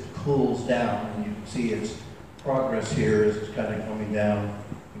as it cools down, and you can see its progress here as it's kind of coming down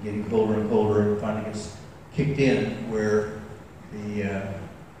and getting colder and colder, and finally gets kicked in where the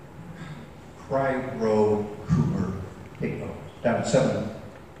cryo cooler down to 7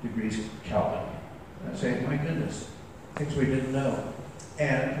 degrees Kelvin. And I say, my goodness, things we didn't know.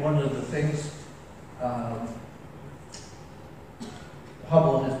 And one of the things,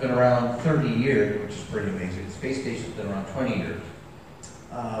 Hubble has been around 30 years, which is pretty amazing. The space station's been around 20 years.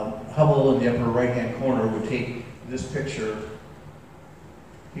 Hubble in the upper right-hand corner would take this picture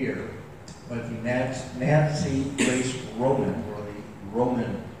here, but the Nancy Grace Roman, or the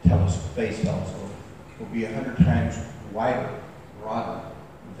Roman space telescope, will be 100 times wider, broader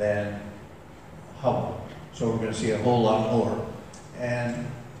than Hubble. So we're going to see a whole lot more. And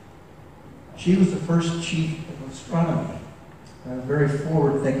she was the first chief of astronomy. I'm very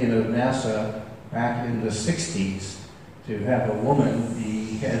forward thinking of NASA back in the 60s to have a woman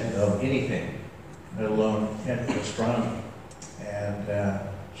be head of anything, let alone head of astronomy. And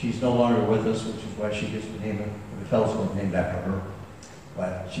she's no longer with us, which is why she gets the name of the telescope named after her.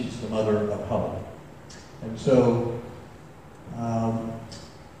 But she's the mother of Hubble. And so,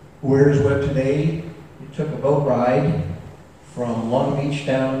 where's Webb today? It took a boat ride from Long Beach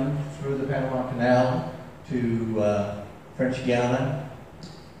down through the Panama Canal to French Guiana,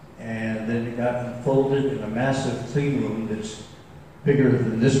 and then it got unfolded in a massive clean room that's bigger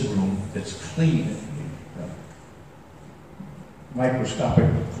than this room, that's clean, microscopic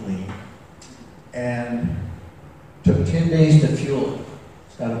clean, and took 10 days to fuel it.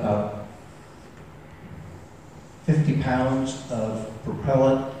 It's got about 50 pounds of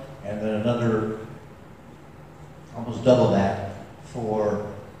propellant, and then another almost double that for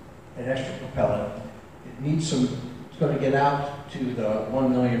an extra propellant. It needs some, it's going to get out to the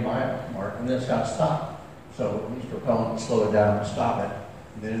 1 million mile mark, and then it's got to stop. So it needs propellant to slow it down and stop it,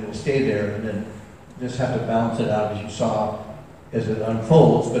 and then it will stay there, and then just have to balance it out as you saw as it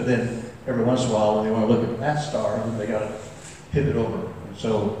unfolds. But then every once in a while, when they want to look at that star, then they got to pivot over. And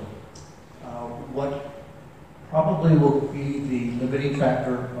so what probably will be the limiting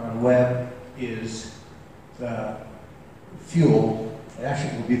factor on Webb is the fuel. It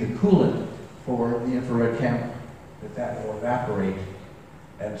actually will be the coolant for the infrared camera, that will evaporate.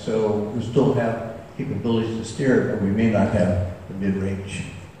 And so we still have capabilities to steer it, but we may not have the mid-range.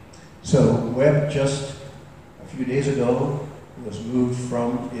 So Webb just a few days ago was moved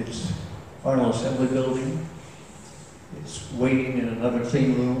from its final assembly building. It's waiting in another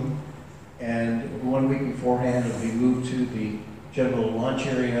clean room. And 1 week beforehand, it'll be moved to the general launch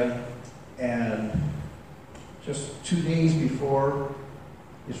area. And just 2 days before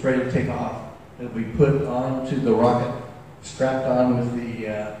it's ready to take off, it'll be put onto the rocket, strapped on with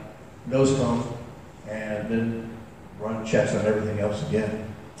the nose cone, and then run checks on everything else again.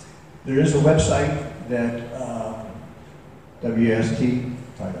 There is a website that JWST,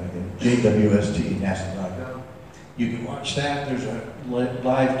 NASA.gov. You can watch that. There's a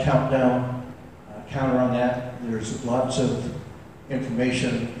live countdown counter on that. There's lots of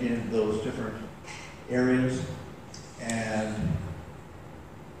information in those different areas, and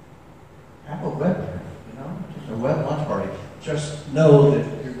have a Webb, just a Webb lunch party. Just know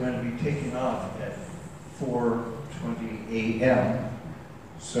that you're going to be taking off at 4:20 a.m.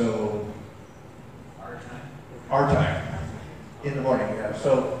 So our time in the morning. Yeah.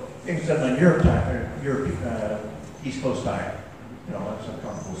 So instead on your time, or your East Coast time, that's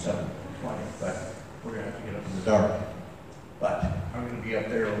uncomfortable 7:20, but we're going to have to get up in the dark. But I'm going to be up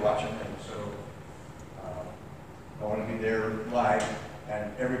there watching it, so I want to be there live,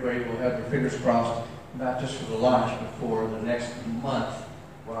 and everybody will have their fingers crossed, not just for the launch, but for the next month,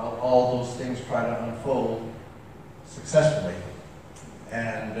 while all those things try to unfold successfully.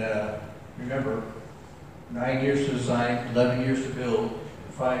 And remember, 9 years to design, 11 years to build,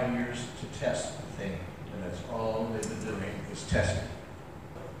 and 5 years to test the thing. And that's all they've been doing, is testing.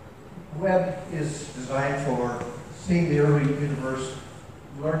 Webb is designed for seeing the early universe,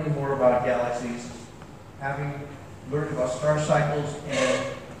 learning more about galaxies, having learned about star cycles and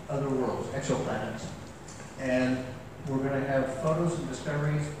other worlds, exoplanets. And we're going to have photos and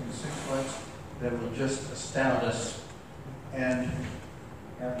discoveries in 6 months that will just astound us, and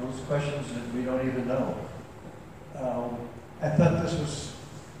have those questions that we don't even know. I thought this was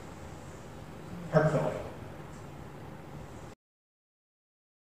heartfelt.